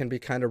conscious can be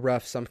kind of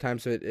rough.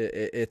 Sometimes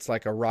it's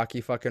like a rocky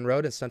fucking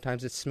road, and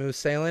sometimes it's smooth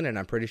sailing, and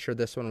I'm pretty sure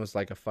this one was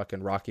like a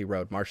fucking rocky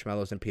road,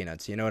 marshmallows and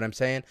peanuts. You know what I'm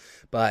saying?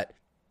 But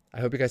I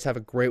hope you guys have a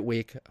great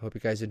week. I hope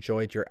you guys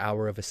enjoyed your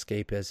hour of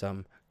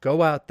escapism.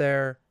 Go out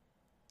there,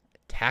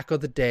 tackle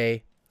the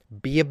day,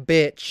 be a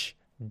bitch,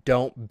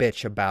 don't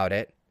bitch about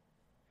it,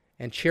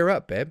 and cheer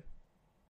up, babe.